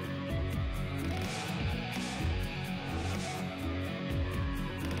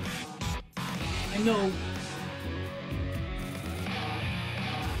 I know.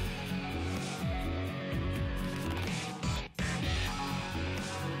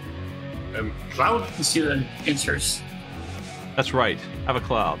 Cloud. You see the answers. That's right. Have a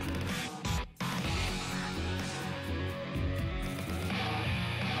cloud.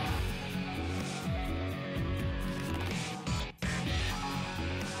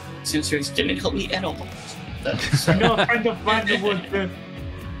 Answers didn't help me at all. That's, I know a friend of mine who would.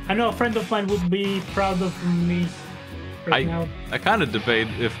 I know a friend of mine would be proud of me right now. I kind of debate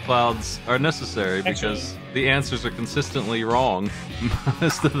if clouds are necessary because the answers are consistently wrong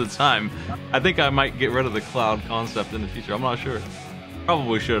most of the time. I think I might get rid of the cloud concept in the future. I'm not sure.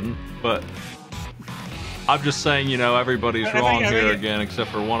 Probably shouldn't, but I'm just saying, you know, everybody's wrong here again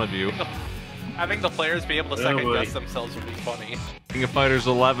except for one of you. Having the players be able to second guess themselves would be funny. King of Fighters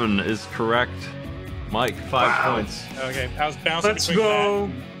 11 is correct. Mike, 5 points. Okay, I was bouncing Let's between go.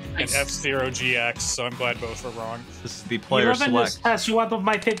 that and F-Zero GX, so I'm glad both were wrong. This is the player 11 select. has one of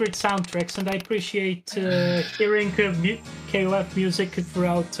my favorite soundtracks, and I appreciate hearing KOF music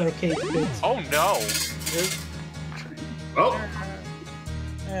throughout arcade bits. Oh no! Oh.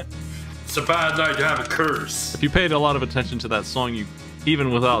 It's a bad night to have a curse. If you paid a lot of attention to that song, you,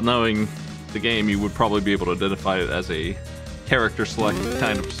 even without knowing the game, you would probably be able to identify it as a character select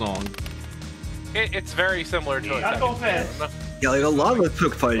kind of song. It's very similar to I'll go fast. Yeah, like a lot of us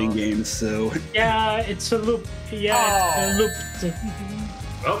took fighting games, so Yeah, it's a loop. Yeah, a loop.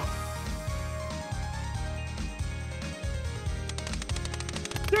 Oh.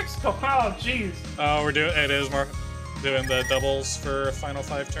 Oh, jeez. Oh, we're doing doing the doubles for final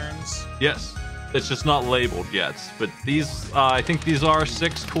 5 turns. Yes, it's just not labeled yet. But these, I think these are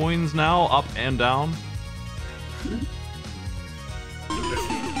 6 coins now, up and down.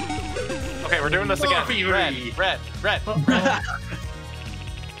 Okay, we're doing this again. Red.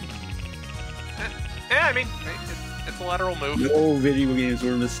 Yeah, I mean, it's a lateral move. no video games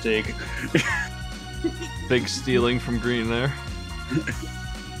were a mistake. Big stealing from green there.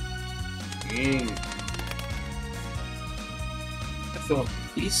 I feel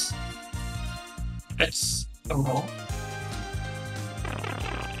please. That's a roll.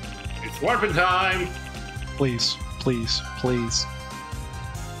 It's warping time. Please. please, please.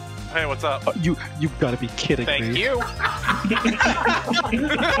 Hey, what's up? You've got to be kidding me. Thank you.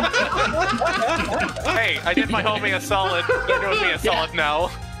 Hey, I did my homie a solid. They're doing me a solid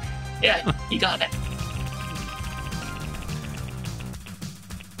now. Yeah, you got it.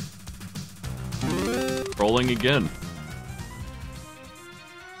 Rolling again.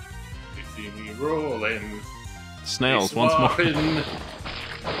 You see me rolling. Snails once more.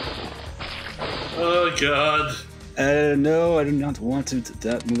 Oh god. No, I do not want to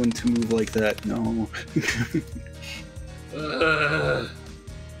move like that. No.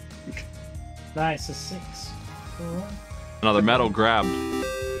 Nice, a 6. Alright. Another medal grabbed.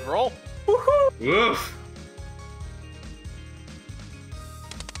 Roll. Woof.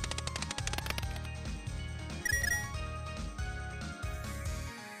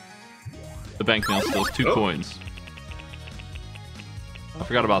 The bank now steals 2 coins. I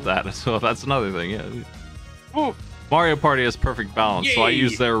forgot about that. So that's another thing. Yeah. Ooh. Mario Party has perfect balance, so I Yay.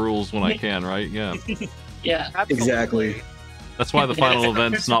 use their rules when I can, right? Yeah. Yeah. Exactly. That's why the final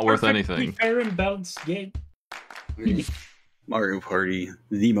event's not worth anything. Fair and balanced game. Mario Party,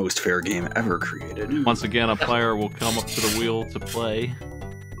 the most fair game ever created. Once again, a player will come up to the wheel to play.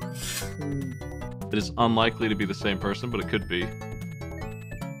 It is unlikely to be the same person, but it could be.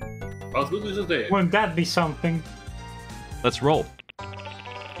 Possibilities are there. Wouldn't that be something? Let's roll.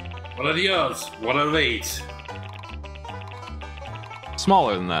 What are the odds? 1 out of 8.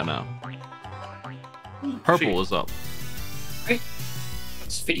 Smaller than that now. Purple is up. Right.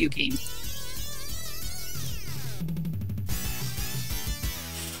 It's a video game.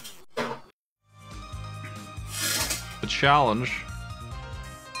 The challenge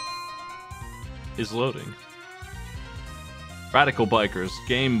is loading. Radical Bikers,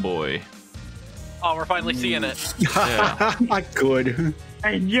 Game Boy. Oh, we're finally seeing it. Yeah. Good.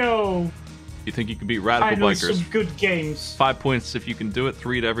 Hey, yo! You think you can beat I Radical know Bikers? some good games. 5 points if you can do it.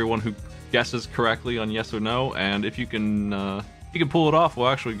 3 to everyone who guesses correctly on yes or no. And if you can pull it off, we'll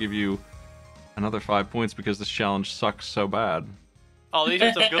actually give you another 5 points because this challenge sucks so bad. Oh, these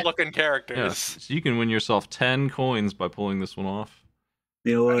are some good-looking characters. Yes, so you can win yourself 10 coins by pulling this one off.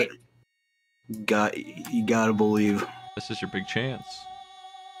 You know what? You gotta believe. This is your big chance.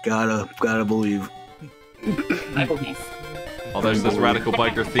 Gotta believe. I believe. Oh, there's this Radical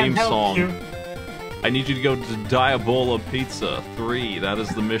Biker theme Can't help song. you. I need you to go to Diabola Pizza 3. That is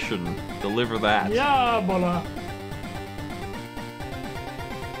the mission. Deliver that. Yeah, bola.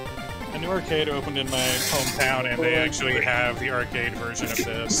 A new arcade opened in my hometown, and they actually have the arcade version of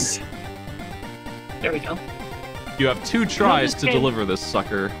this. There we go. You have 2 tries to game. deliver this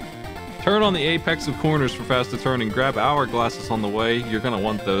sucker. Turn on the apex of corners for faster turning. Grab hourglasses on the way. You're gonna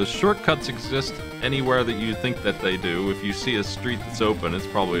want those. Shortcuts exist anywhere that you think that they do. If you see a street that's open, it's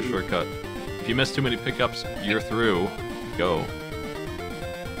probably a shortcut. If you miss too many pickups, you're through. Go.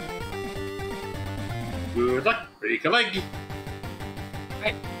 Good luck. Break a leg.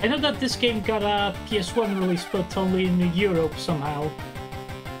 I know that this game got a PS1 release, but only in Europe somehow.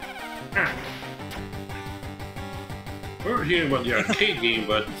 We're hearing about the arcade game,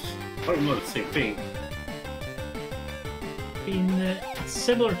 but probably not the same thing. Been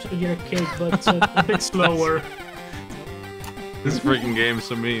similar to the arcade, but a bit slower. This freaking game's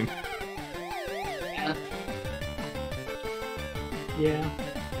so mean. Yeah. Yeah.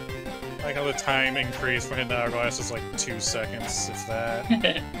 I like how the time increase for hitting the hourglass is like 2 seconds, if that.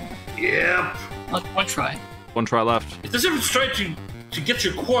 Yep. One try. 1 try left. It doesn't even try to get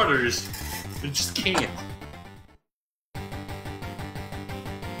your quarters. It just can't.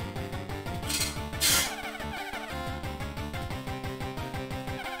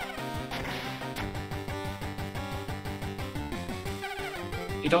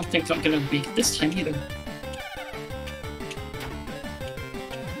 I don't think I'm gonna beat it this time either.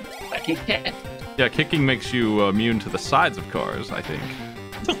 I can hit. Yeah, kicking makes you immune to the sides of cars, I think.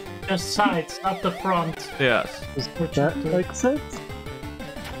 Just sides, not the front. Yes. Does that make sense?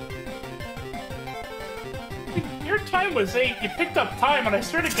 Your time was 8. You picked up time, and I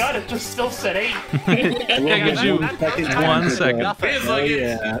swear to God, it just still said 8. That gives you 1 second. Feels Oh, like it.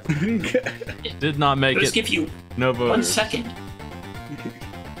 yeah. Did not make Let's it. give you No 1 voters. second.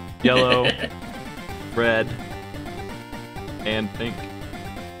 Yellow, red, and pink,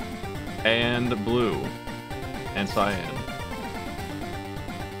 and blue, and cyan.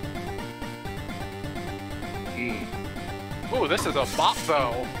 Ooh, this is a bop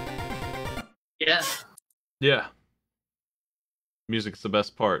though. Yeah. Yeah. Music's the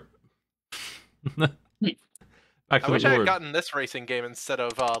best part. Back I to wish the I had board. gotten this racing game instead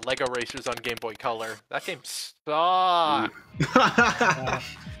of Lego Racers on Game Boy Color. That game sucked.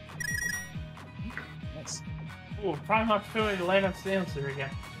 Nice. Ooh, try not feeling Lennon's answer again.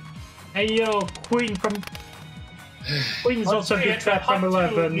 Hey yo, Queen's also a good track from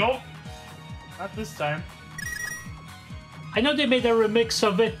 11. Nope. Not this time. I know they made a remix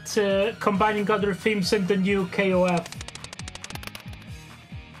of it, combining other themes in the new KOF.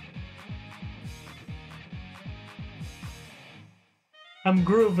 I'm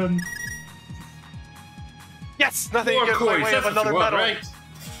grooving. Yes! Nothing More gets in my coins, way of that's what another you want, medal. right?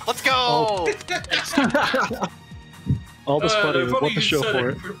 Let's go! All this funny, funny what the you show said for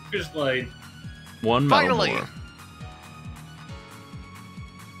it. it. Finish line. One medal Finally! more.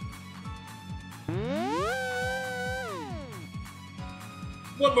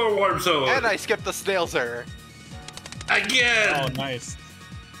 One more warm zone. And I skipped the snail sir. Again! Oh, nice.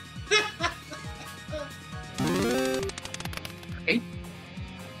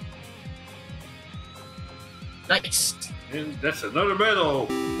 Nice. And that's another medal.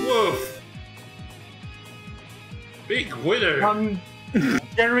 Woof. Big winner.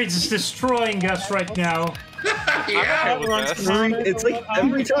 Jerry's is destroying us right now. Yeah. It's like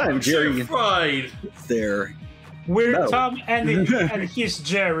every time Jerry Fried. gets there. We're No. Tom and he's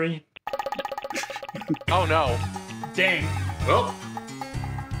Jerry. Oh no. Dang. Well,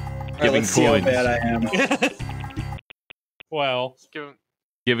 Giving Let's see how coins. bad I am. Well,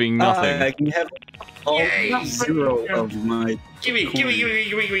 Giving nothing. I can have all Yay. 0 of my. give me.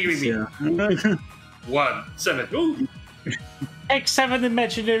 Yeah. 1, 7. Ooh. X7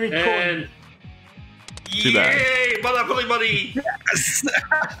 imaginary coin. And Too bad. yay! Monopoly money!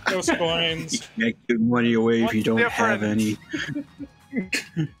 those coins. You can't give money away if you What's don't different? have any.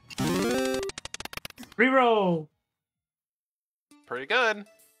 Reroll. Pretty good.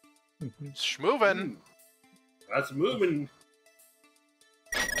 Schmovin'. That's moving.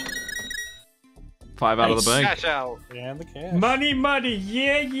 5 out of the bank. Cash out. And the cash. Money, money,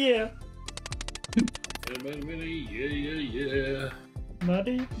 yeah. Money, yeah.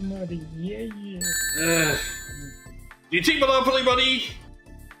 Money, money, yeah. Do you take Monopoly money?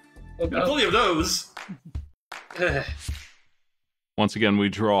 I've got plenty of those. Once again, we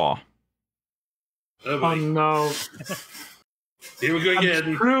draw. Oh, Oh boy. no. Here we go I'm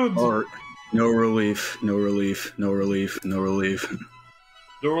again. screwed. Or no relief, no relief, no relief, no relief.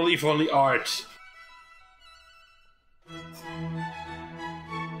 No relief, only art.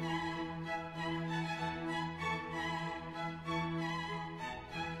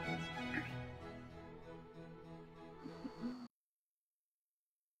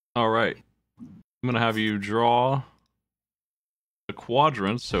 All right. I'm going to have you draw a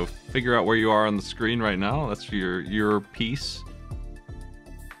quadrant, so figure out where you are on the screen right now. That's your piece.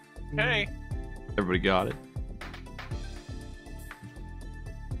 Hey. Everybody got it.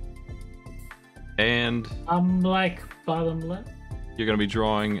 And I'm like bottom left. you're going to be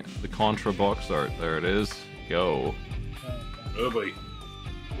drawing the Contra box art. There it is. Go. Oh boy.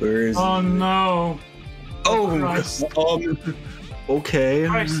 Where is? Oh no. Oh, Christ. okay.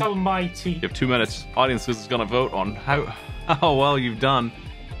 Christ almighty. You have 2 minutes. Audience is going to vote on how well you've done.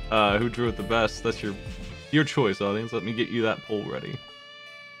 Who drew it the best. That's your choice, audience. Let me get you that poll ready.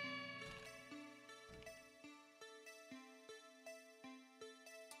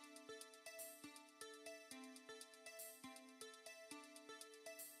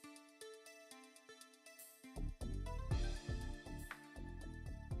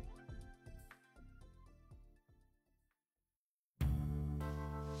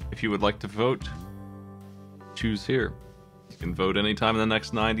 If you would like to vote, choose here. You can vote anytime in the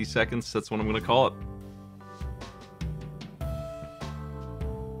next 90 seconds. That's what I'm going to call it.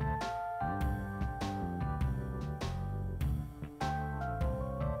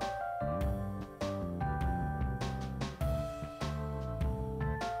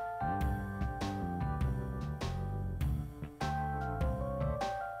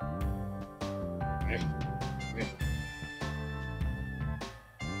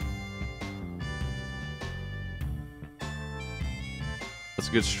 That's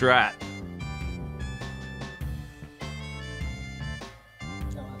a good strat.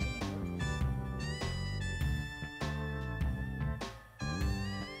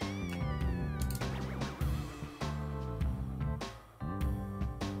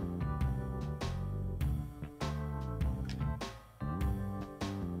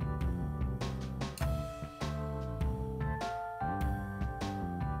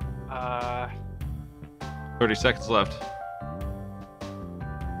 Uh, 30 seconds left.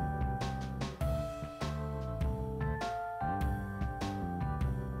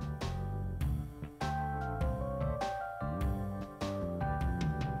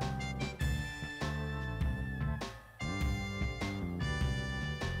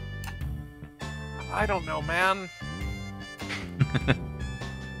 I don't know, man.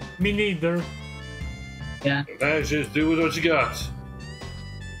 Me neither. Yeah. Just do with what you got.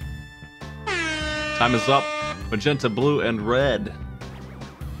 Time is up. Magenta, blue, and red.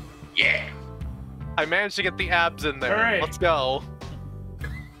 Yeah. I managed to get the abs in there. All right. Let's go.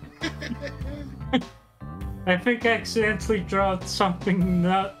 I think I accidentally drew something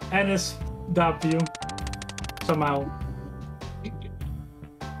not NSW somehow.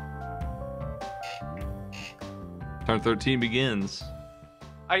 Turn 13 begins.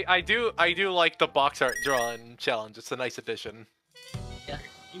 I do like the box art drawing challenge. It's a nice addition.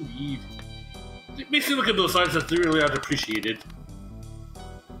 Indeed. It makes you look at those signs that really aren't appreciated.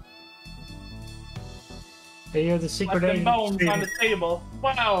 They are the secret Like the bones agent. on the table.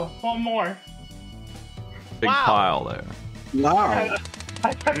 Wow, one more. Big Wow. pile there. Wow.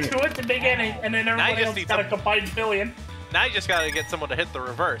 I got two at the beginning, and then Now you everybody just else need got a to- combined billion. Now you just gotta get someone to hit the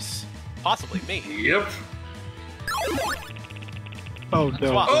reverse. Possibly me. Yep. Oh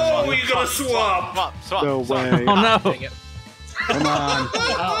no. Swap. Oh, you gotta swap. Swap. No swap. way. Oh no! Dang it. Come on.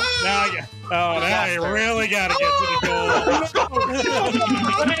 Now you really gotta get to the goal.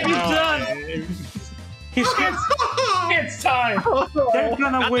 What have you done? It's time. They're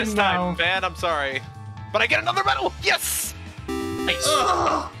gonna Not win this now. time, man. I'm sorry. But I get another medal! Yes! Nice.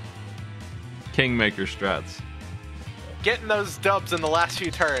 Kingmaker strats. Getting those dubs in the last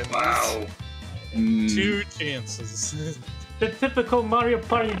few turns. Wow. 2 chances. The typical Mario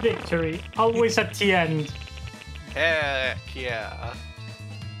Party victory, always at the end. Heck yeah.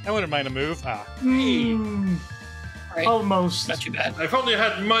 I wouldn't mind a move. Mm, Alright. almost. Not too bad. If only I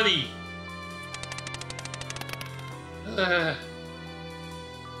had money.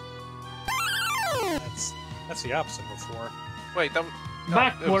 That's the opposite before. Wait, that no,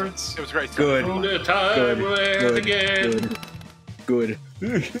 Backwards. It was great. Good. The time Good. will end Good. again. Good.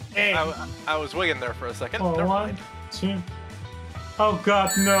 Hey, I was wigging there for a second. Oh, Never 1, mind. 2. Oh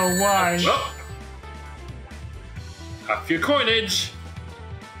god, no, why? Well, half your coinage.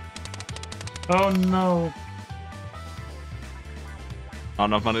 Oh no. Not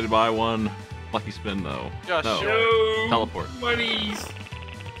enough money to buy one. Lucky spin though. Just No. sure. No Teleport. monies.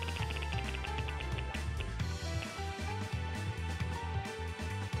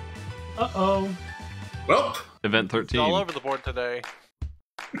 Uh-oh. Well, Event It's 13. all over the board today.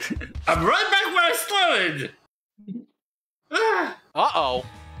 I'm right back where I started. Ah, Uh-oh.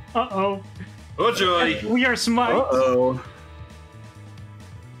 Uh-oh. oh joy. We are smite. Uh-oh.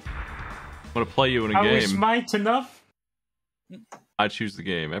 I'm gonna play you in a Are we game. smite enough? I choose the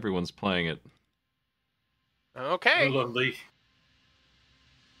game. Everyone's playing it. Okay. Oh, lovely.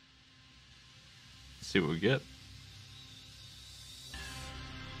 Let's see what we get.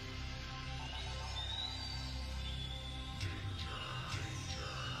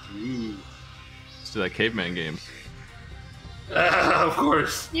 Ooh. Let's do that caveman games. Of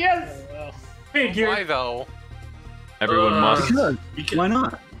course. yes. Figure. Why though? Everyone must Because. Why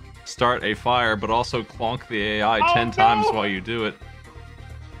not? start a fire, but also clonk the AI Oh, 10 times no! while you do it.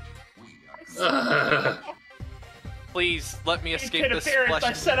 Please let me escape this Interference. I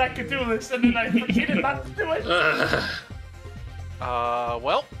flesh. said I could do this, and then I proceeded not to do it.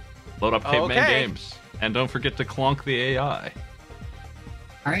 Well, Load up caveman Okay. games. And don't forget to clonk the AI.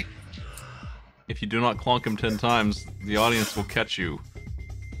 Alright. If you do not clonk him 10 times, the audience will catch you.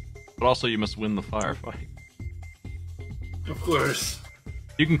 But also you must win the firefight. Of course.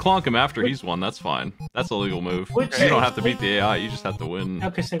 You can clonk him after he's won, that's fine. That's a legal move. Which You don't have to beat the AI, you just have to win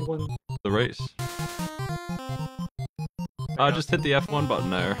Okay, say 1. the race. Just hit the F1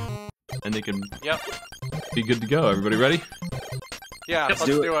 button there. And you can yep. be good to go. Everybody ready? Yeah, let's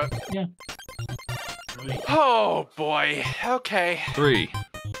do do it. Yeah. Oh boy. Okay. 3,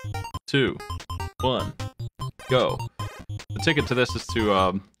 2, 1, go. The ticket to this is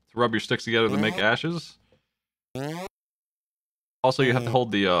to rub your sticks together to make ashes. Also, you have to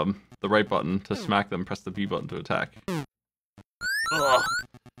hold the right button to smack them, press the B button to attack. Ugh.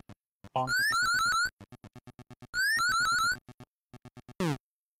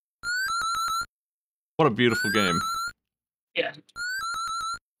 What a beautiful game. Yeah.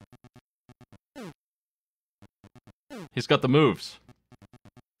 He's got the moves.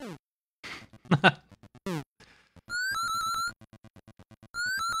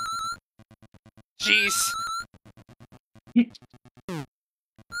 Jeez.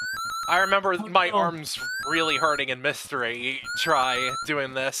 I remember my arms really hurting in Mystery try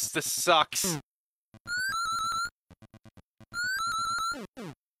doing this. This sucks.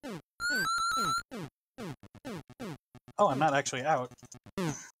 Oh, I'm not actually out.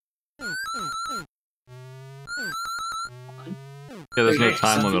 Yeah, there's no Okay,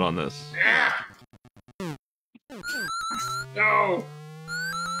 time so- limit on this. No!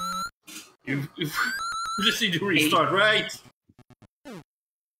 You just need to restart, right?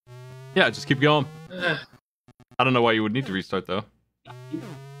 Yeah, just keep going. I don't know why you would need to restart though.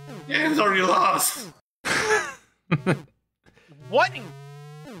 Yeah, it's already lost. What?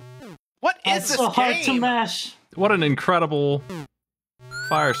 What is It's this so hard to game? mash. What an incredible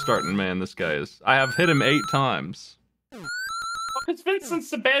fire starting man this guy is. I have hit him 8 times. Because Vincent's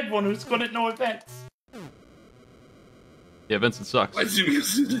the bad one who's good at no events. Yeah, Vincent sucks. Why did you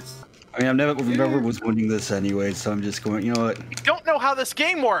do this? I mean, never was winning this anyway, so I'm just going, you know what? You don't know how this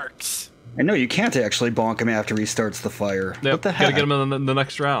game works. I know you can't actually bonk him after he starts the fire. Yep, What the heck? gotta get him in the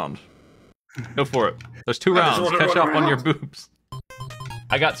next round. Go for it. There's 2 I just rounds. wanna Catch run up on your around. boobs.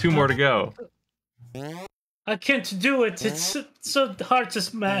 I got 2 more to go. I can't do it. It's so hard to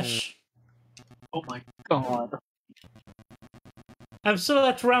smash. Oh my god. I'm still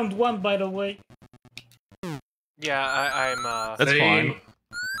at round 1, by the way. Yeah, I'm. That's Same. fine.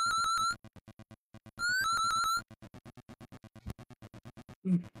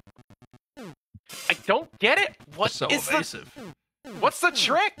 I don't get it. What So is evasive. what's the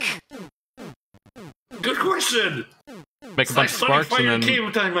trick? Good question. Make a It's like bunch of Sonic sparks Fire and then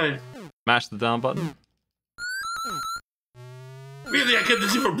Cable Time, man. mash the down button. Really, I get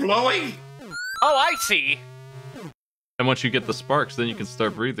this for blowing? Oh, I see. And once you get the sparks, then you can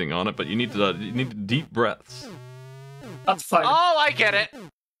start breathing on it. But you need deep breaths. That's fine. Oh, I get it.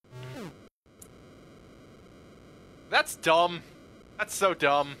 That's dumb. That's so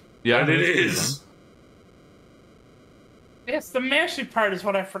dumb. Yeah, And it it's is. Yes, the mashy part is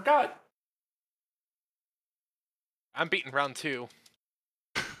what I forgot. I'm beating round 2.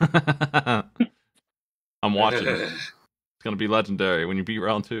 I'm watching. It's gonna be legendary when you beat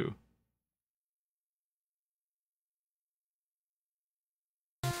round 2.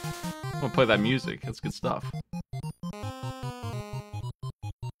 I'm gonna play that music. That's good stuff.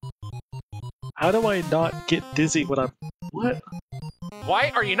 How do I not get dizzy when I'm... What?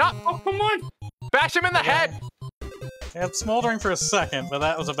 Why are you not? Oh, come on! Bash him in the head. Yeah, it's smoldering for a second, but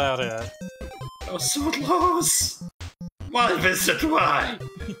that was about it. I was so close. Why, Vincent, why?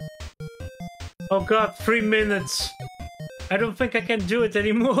 Oh god, 3 minutes. I don't think I can do it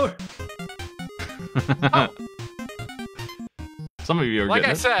anymore. Some of you are Like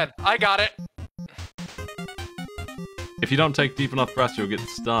getting I it. said, I got it. If you don't take deep enough breaths, you'll get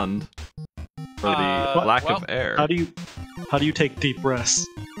stunned for the lack of air. How do you take deep breaths?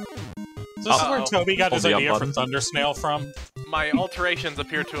 This is where Uh-oh. Toby got his Hold the up idea for button. Thunder Snail from. My alterations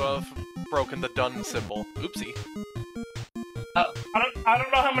appear to have broken the done symbol. Oopsie. I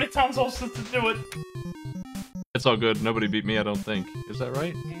don't know how many times I was supposed to do it. It's all good. Nobody beat me, I don't think. Is that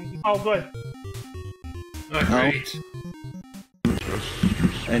right? Oh, good. Oh, great.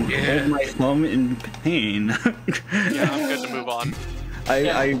 And hold my thumb in pain. Yeah, I'm good to move on.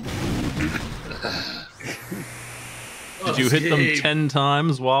 Did you hit them 10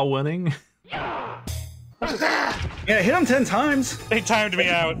 times while winning? Yeah, hit him 10 times. They timed me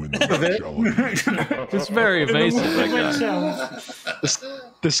out. It's very evasive, that guy.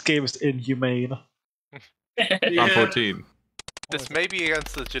 This game is inhumane. Round 14. This may be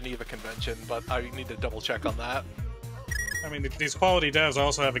against the Geneva Convention, but I need to double check on that. I mean, these quality devs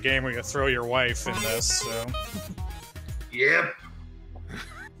also have a game where you throw your wife in this, so... Yep.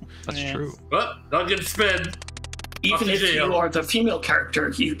 That's true. But not gonna spend. Even if you are the female character,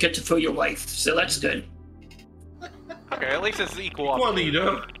 you get to throw your wife, so that's good. Okay, at least it's equal Well, opportunity. you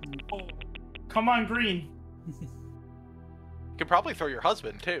know. Come on, Green. You can probably throw your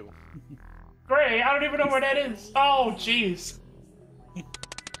husband, too. Gray, I don't even know where that is. Oh, jeez.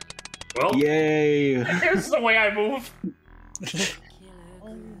 Well, Yay. Here's the way I move.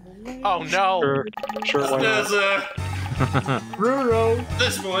 Oh no! Sure, why not? there's Ruro.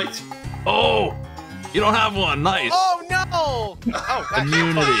 this point. Oh! You don't have one. Nice. Oh no! Oh, actually,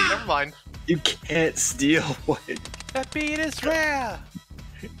 Immunity. fine. Never mind. You can't steal what? That beat is rare.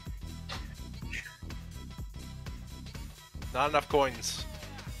 Not enough coins.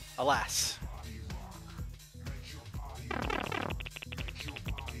 Alas.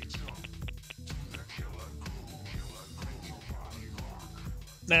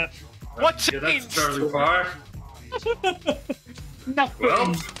 Nah. What Yeah, that's changed? Charlie Far. Nothing.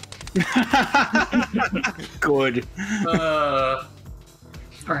 Well, Good.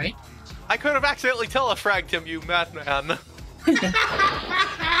 Alright. I could have accidentally telefragged him, you madman.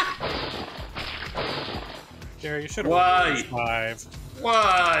 Jerry, you should have Why? 5.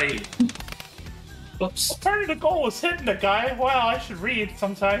 why? Whoops. Part of the goal was hitting the guy. Wow, I should read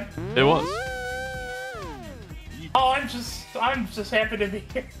sometime. It was. Oh, I'm just happy to be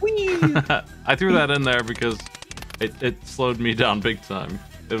here. I threw that in there because It slowed me down big time.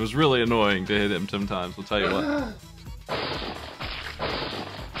 It was really annoying to hit him sometimes, I'll tell you what.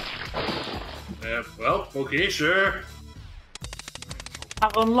 Well, okay, sure.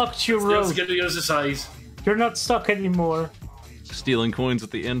 I've unlocked your road. Still getting exercise. You're not stuck anymore. Stealing coins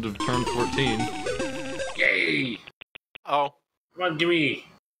at the end of turn 14. Yay! Oh. Come on, give me.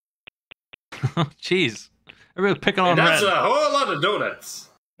 Jeez. Everybody's picking on And that's red. a whole lot of donuts.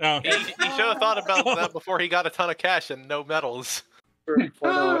 Oh. He should have thought about that before he got a ton of cash and no medals.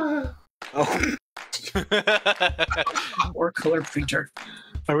 Oh. Or color feature.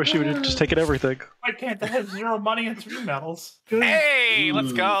 I wish you would have just taken everything. Why can't they have 0 money and 3 medals? Hey,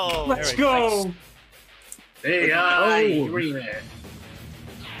 let's go. Let's go. Hey, Oh. green man.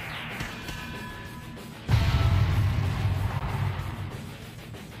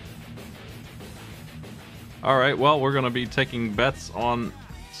 Alright, well, we're gonna be taking bets on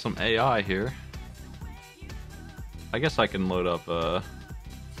some AI here. I guess I can load up,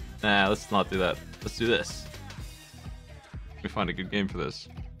 Nah, let's not do that. Let's do this. Let me find a good game for this.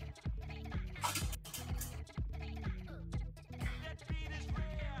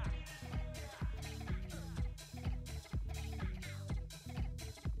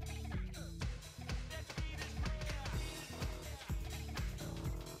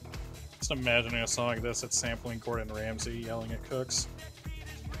 Just imagining a song like this, it's sampling Gordon Ramsay yelling at cooks.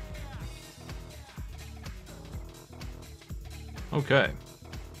 Okay.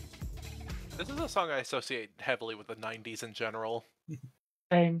 This is a song I associate heavily with the 90s in general.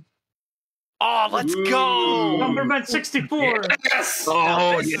 Same. Oh, let's go! Numberman 64. Yes!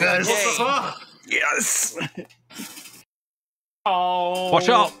 Oh, This is yes. gay. Yes. Oh. Watch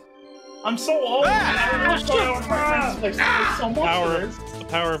out! I'm so old. I don't know what my friends like so much Power, of this. the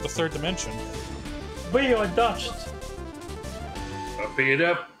power of the third dimension. We are dodged. Pump it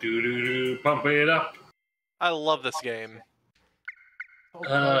up, doo doo doo, pump it up. I love this game.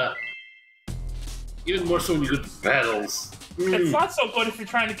 Even more so when you get battles. It's not so good if you're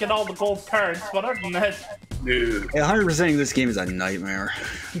trying to get all the gold cards, but other than that, No. 100%ing this game is a nightmare.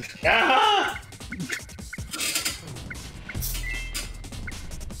 Ah!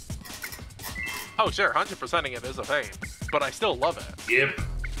 Oh, sure, 100%ing it is a pain, but I still love it. Yep.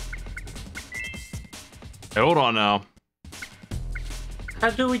 Hey, hold on now.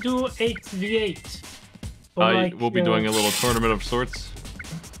 How do we do 8v8? We'll be doing a little tournament of sorts.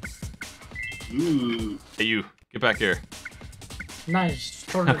 Ooh. Hey, you. Get back here. Nice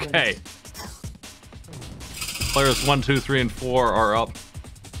tournament. Okay. Players 1, 2, 3, and 4 are up.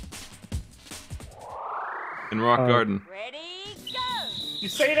 In Rock Garden. you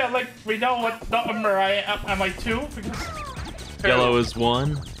say that like we know what number I am. I 2? Because Yellow is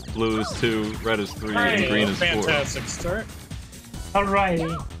 1, blue is 2, red is 3, and green is 4. Fantastic start. Alrighty.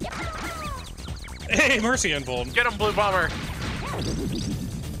 Hey, Mercy involved. Get him, Blue Bomber!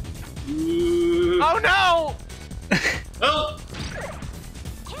 Ooh. Oh no! Oh!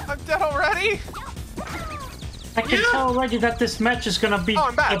 I'm dead already? I can tell already that this match is gonna be Oh,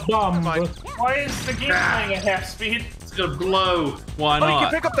 I'm back. a bomb. Never mind. why is the game playing at half speed? It's gonna blow. Why Oh, you can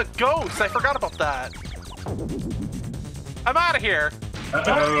not? pick up the ghost! I forgot about that. I'm out of here!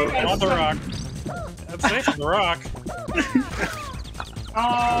 Uh-oh. On the rock. I'm safe on the rock.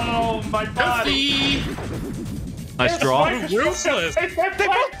 Oh, my body! Nice draw. Ruthless. They They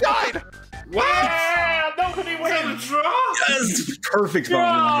both died! What? Yeah, nobody Is that a wins! draw? Yes. Perfect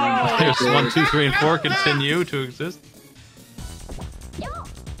bomb. Players 1, 2, 3, and 4 continue to exist.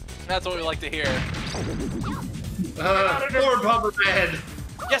 That's what we like to hear. Poor Bomber Man.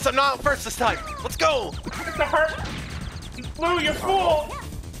 Yes, I'm not first this time! Let's go! It's a hurt! Blue, you fool!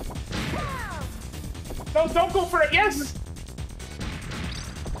 No, don't go for it, yes!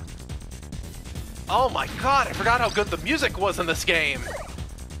 Oh my god, I forgot how good the music was in this game!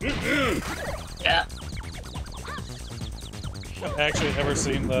 Yeah. I've actually ever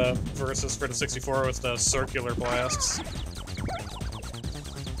seen the verses for the 64 with the circular blasts.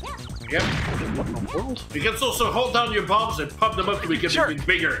 Yep. You can also hold down your bombs and pump them up to make Sure. them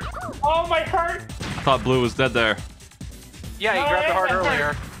bigger. Oh, my heart! I thought blue was dead there. Yeah, you No, grabbed the heart I-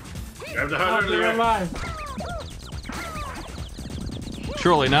 earlier. Grab the Oh, heart they're earlier. alive.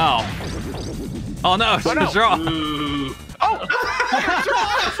 Surely now. Oh no, it's Oh, no. a draw. Ooh. Oh!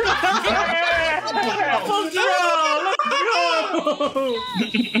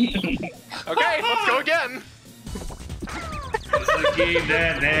 Okay, let's go again! It's a game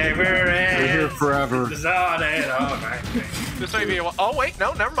that never ends. We're here forever. It's on and on. This may be a Oh, wait,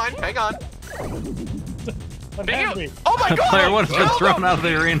 no, never mind. Hang on. Bingo. Heavy. Oh my god! Player 1 has been Hold thrown on. out of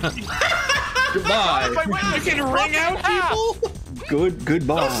the arena. Goodbye. My witness You can broke ring in out half. people?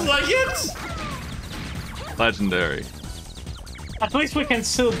 Goodbye. Looks like it. Legendary. At least we can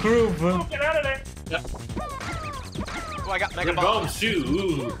still groove. Get out of there. Oh, I got Mega Red Bomb. bombs too.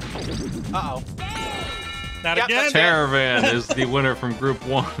 Ooh. Uh-oh. Not Yep, again. that's Caravan is the winner from Group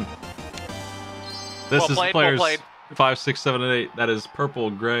 1. This Well is played, players well played. 5, 6, 7, and 8. That is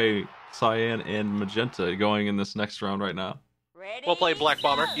purple, gray, cyan, and magenta going in this next round right now. Well played, Black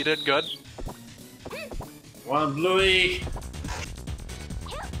Bomber. You did good. One bluey.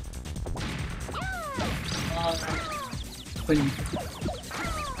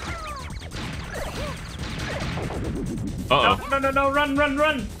 Uh-oh. No,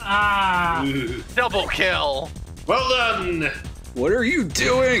 run. Ah. Ooh. Double kill. Well done. What are you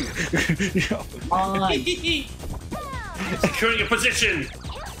doing? Securing your position.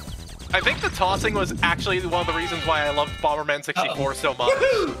 I think the tossing was actually one of the reasons why I loved Bomberman 64 so much.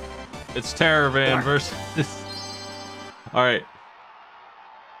 Woohoo! It's Caravan versus... Alright.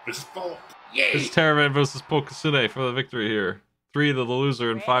 This Polk. Yay. It's Caravan versus Polk Kitsune for the victory here. 3 to the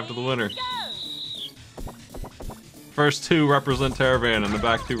loser and 5 to the winner. First 2 represent Caravan and the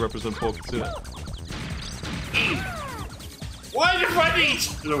back 2 represent Polk Kitsune. Why did I eat?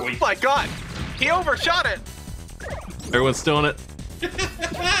 No, Oh wait. my god! He overshot it! Everyone's still in it.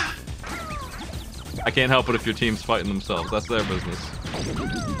 I can't help it if your team's fighting themselves. That's their business.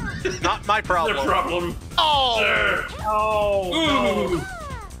 Not my No problem. problem. Oh! Sir. Oh. Ooh.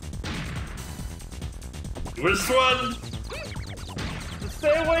 Where's one?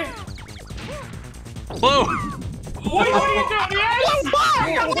 Stay away. Whoa! What are you doing?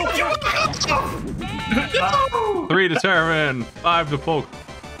 Yes. 3 to Caravan, 5 to Polk.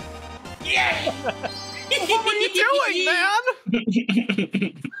 Yeah. What are you doing,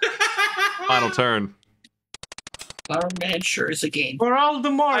 man? Final turn. Our man sure is a game. For all the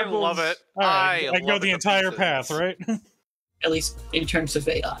I marbles. love it. All right, I love go it the to entire pieces. path, right? At least in terms of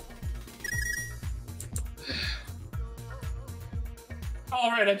AI. All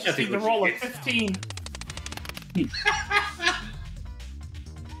right, I just need to roll a 15.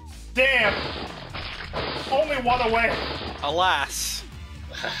 Damn. Only one away. Alas.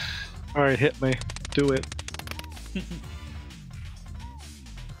 Alright, hit me. Do it.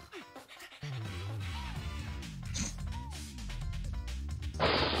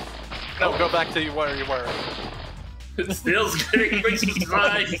 No, go back to where you were. Still's getting makes me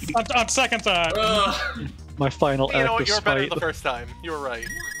cry. on second thought. My final You know act what? of You were better spite. the first time. You were right.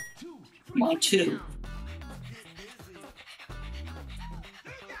 Come on, two.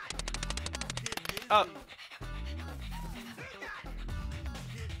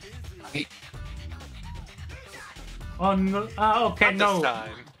 Oh, no. Okay, Not no. this time.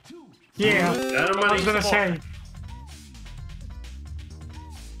 Yeah, I was gonna say.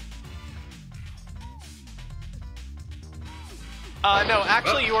 No,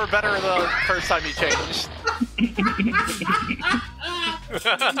 actually, you were better the first time you changed.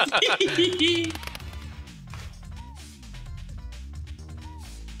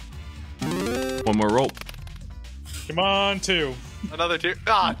 One more roll. Come on, two. Another two.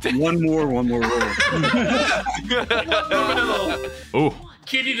 Ah, One more roll. Ooh.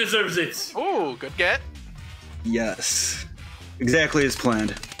 Kitty deserves it. Ooh, good get. Yes. Exactly as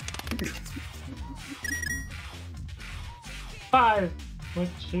planned. 5. 1,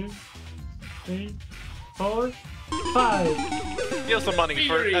 2, 3, 4, 5. Steal some money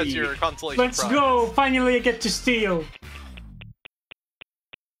for as your consolation Let's prize. go! Finally, I get to steal.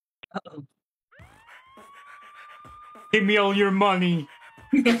 Uh-oh. Give me all your money.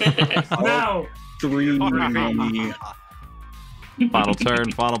 Now. 3. Final turn,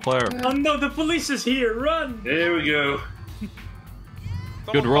 final player. Oh no, the police is here. Run. There we go.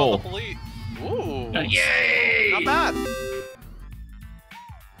 Someone Good call roll. the police. Ooh, Yay! not bad.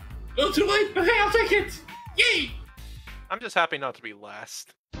 Oh, too late, but hey, I'll take it. Yay! I'm just happy not to be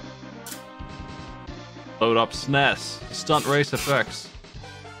last. Load up SNES. Stunt race effects.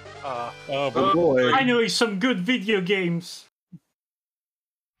 Oh, Oh boy. boy. Finally, some good video games.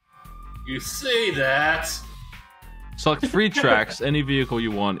 You say that. Select free tracks, any vehicle you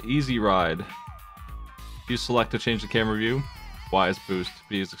want. Easy ride. Use select to change the camera view. Y is boost.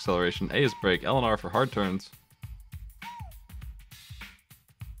 B is acceleration. A is brake. L and R for hard turns.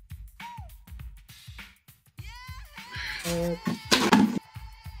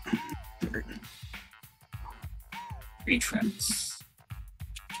 Three tracks.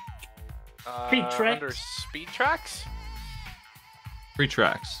 Speed tracks. Under speed tracks? Free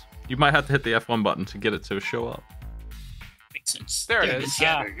tracks. You might have to hit the F1 button to get it to show up. Makes sense. There it is.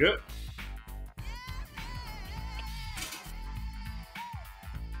 Yeah. Very good.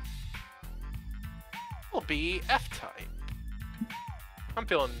 Will be F-type. I'm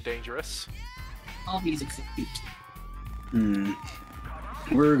feeling dangerous. All music.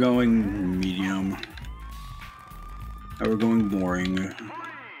 We're going medium. Or we're going boring.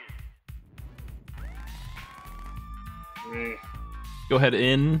 Go ahead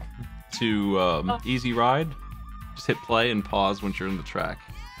in to easy ride. Just hit play and pause once you're in the track.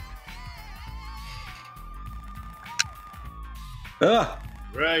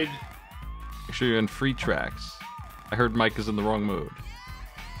 Right. Make sure you're in free tracks. I heard Mike is in the wrong mode.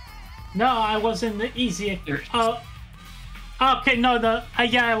 No, I was in the easy. Okay, no,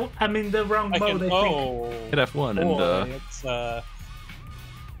 yeah, I'm in the wrong mode. I think. Hit F1 and it's,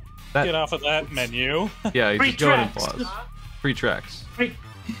 get off of that menu. Yeah, free just go ahead and tracks. pause. Free tracks.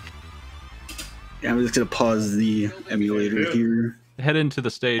 Yeah, I'm just gonna pause the emulator here. Head into the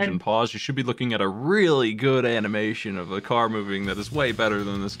stage and pause. You should be looking at a really good animation of the car moving that is way better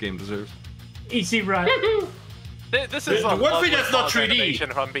than this game deserves. Easy ride. This is a one thing lovely that's not pause 3D. animation,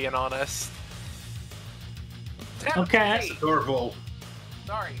 if I'm being honest. Okay. That's adorable.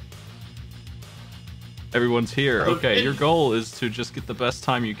 Sorry. Everyone's here. Okay, your goal is to just get the best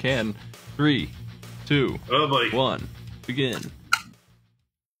time you can. 3, 2, Oh boy. 1, begin.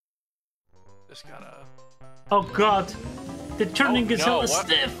 Just gotta... Oh god. The turning is no, hella what?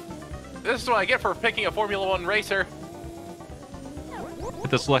 stiff. This is what I get for picking a Formula 1 racer. Hit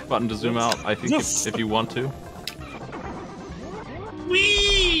the select button to zoom out, I think, if you want to.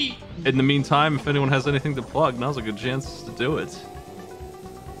 Whee! In the meantime, if anyone has anything to plug, now's a good chance to do it.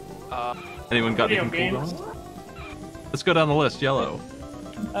 Anyone got Video anything cool games. going? Let's go down the list. Yellow.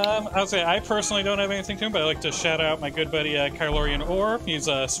 I'll say I personally don't have anything to him, but I'd like to shout out my good buddy Kylorian Orr. He's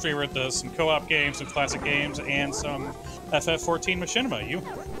a streamer that does some co-op games, some classic games, and some FF14 machinima.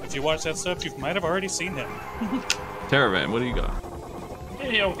 If you watch that stuff, you might have already seen him. Teravan, what do you got?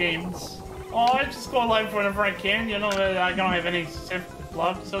 Video games. Oh, I just go live whenever I can. You know, I don't have any specific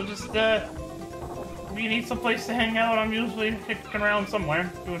plug, so just if you need some place to hang out, I'm usually kicking around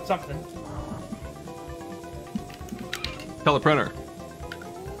somewhere doing something. Teleprinter.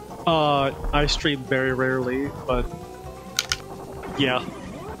 I stream very rarely, but yeah.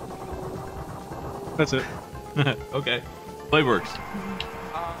 That's it. Okay. Playworks.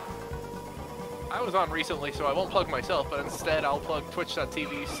 I was on recently, so I won't plug myself, but instead I'll plug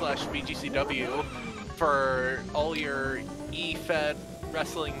twitch.tv/BGCW for all your E-Fed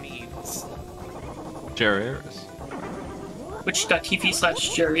wrestling needs. JerryEris.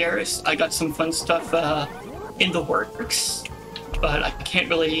 Twitch.tv/JerryEris. I got some fun stuff in the works, but I can't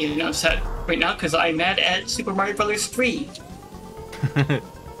really announce that right now because I'm mad at Super Mario Bros. 3.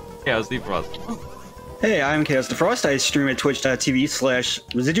 Yeah, it's Deep Frost. Hey, I'm Chaos the Frost. I stream at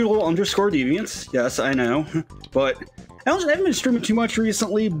twitch.tv/residual_deviants. Yes, I know. But I haven't been streaming too much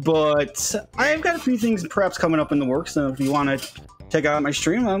recently, but I've got a few things perhaps coming up in the works. So if you want to check out my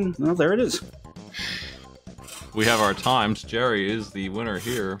stream, well, there it is. We have our times. Jerry is the winner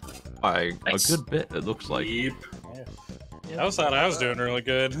here by a good bit, it looks like. Yep. I thought I was doing really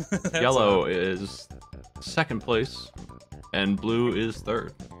good. Yellow is second place, and blue is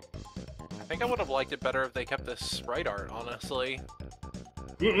third. I think I would have liked it better if they kept this sprite art, honestly.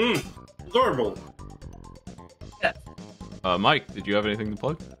 Adorable. Mike, did you have anything to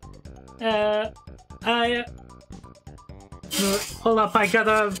plug? Hold up, I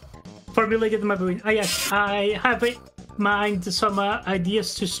gotta formulate my brain. Yes, I have in mind some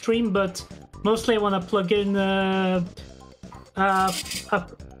ideas to stream, but mostly I want to plug in a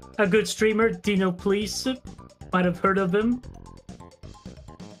good streamer, Dino Please. Might have heard of him.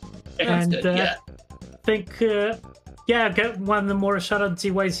 And yeah. I think, yeah, get one more shout out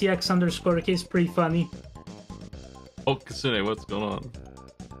ZYZX_. He's pretty funny. Oh, Kitsune, what's going on?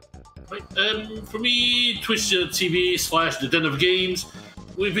 For me, Twitch.tv/The Den of Games.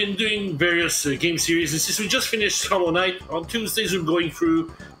 We've been doing various game series, and since we just finished Hollow Knight, on Tuesdays we're going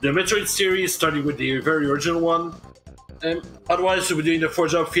through the Metroid series, starting with the very original one. Otherwise, we'll be doing the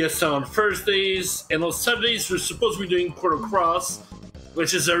Forge Up Fiesta on Thursdays, and on Saturdays we're supposed to be doing Chrono Cross,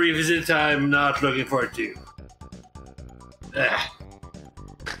 which is a revisit I'm not looking forward to.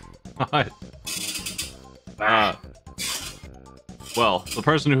 Well, the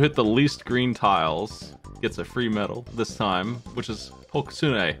person who hit the least green tiles gets a free medal this time, which is Polk.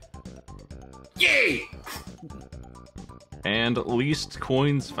 Yay! And least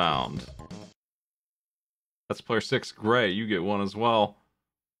coins found. That's player 6, Gray. You get one as well.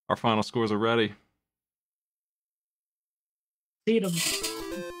 Our final scores are ready. See them.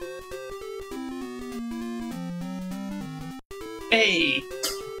 Hey,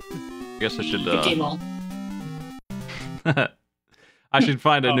 I guess I should. good game all. I should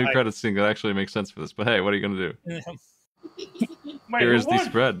find a new I- credits thing that actually makes sense for this. But hey, what are you gonna do? Wait, Here who is the won?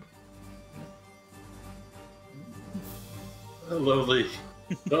 spread. Oh, lovely.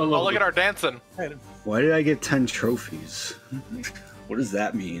 Oh, Oh, lovely. look at our dancing. Why did I get 10 trophies? What does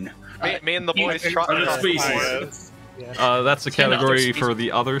that mean? Me and the boys Other trot. spaces. That's a 10 other category spaces. for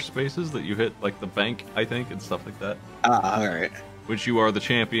the other spaces that you hit, like the bank, I think, and stuff like that, Ah, alright. which you are the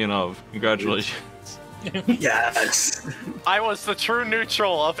champion of. Congratulations. Yes! I was the true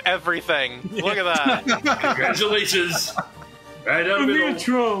neutral of everything. Look at that. Congratulations. Right out of the middle.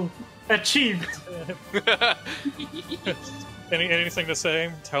 Neutral. Achieved. Anything to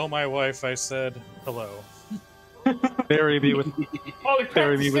say? Tell my wife I said hello. Bury me with Holy crap,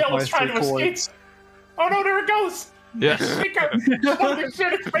 Bury the me with snail my is trying to escape. straightforwards. Oh no, there it goes! Yes. Speaker! Holy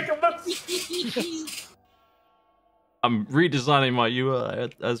shit, it's making this! I'm redesigning my UI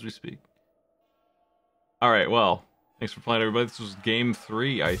as we speak. Alright, well, thanks for playing, everybody. This was game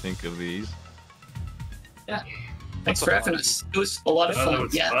 3, I think, of these. Yeah. Thanks for having us. It was a lot of Oh, fun. that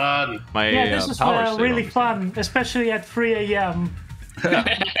was Yeah. fun. My Yeah, this was power stayed really on. fun, especially at 3 a.m.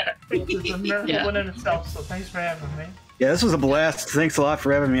 It's a miracle Yeah. in itself, so thanks for having me. Yeah, this was a blast. Thanks a lot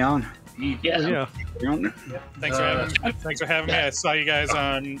for having me on. Yeah. Yeah. Thanks for having me. I saw you guys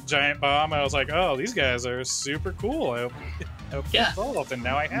on Giant Bomb. I was like, oh, these guys are super cool. I hope Yeah. you're involved, and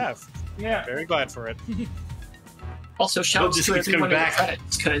now I have. Yeah. Very glad for it. Also, shout out this to keeps coming everyone in the back.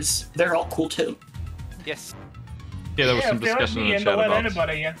 credits, because they're all cool too. Yes. Yeah, there was some if they let discussion in me the in, chat they'll let about...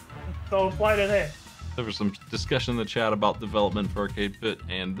 anybody in. So why do they? There was some discussion in the chat about development for Arcade Pit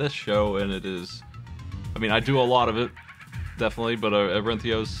and this show, and it is... I mean, I do a lot of it, definitely, but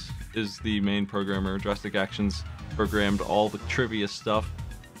Evrentheos is the main programmer. Drastic Actions programmed all the trivia stuff,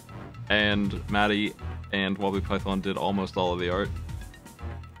 and Maddie and Wobbly Python did almost all of the art.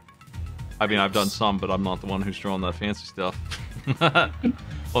 I mean, I've done some, but I'm not the one who's drawing that fancy stuff.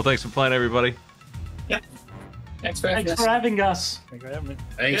 Well, thanks for playing, everybody. Thanks for having Thanks us. for having us. Thanks for having me.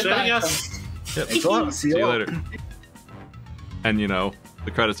 Thanks for Goodbye. having us. Yep. Thanks a lot. See See you all. later. And you know,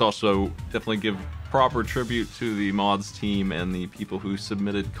 the credits also definitely give proper tribute to the mods team and the people who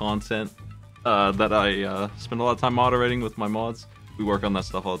submitted content that I spend a lot of time moderating with my mods. We work on that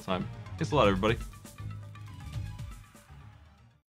stuff all the time. Thanks a lot, everybody.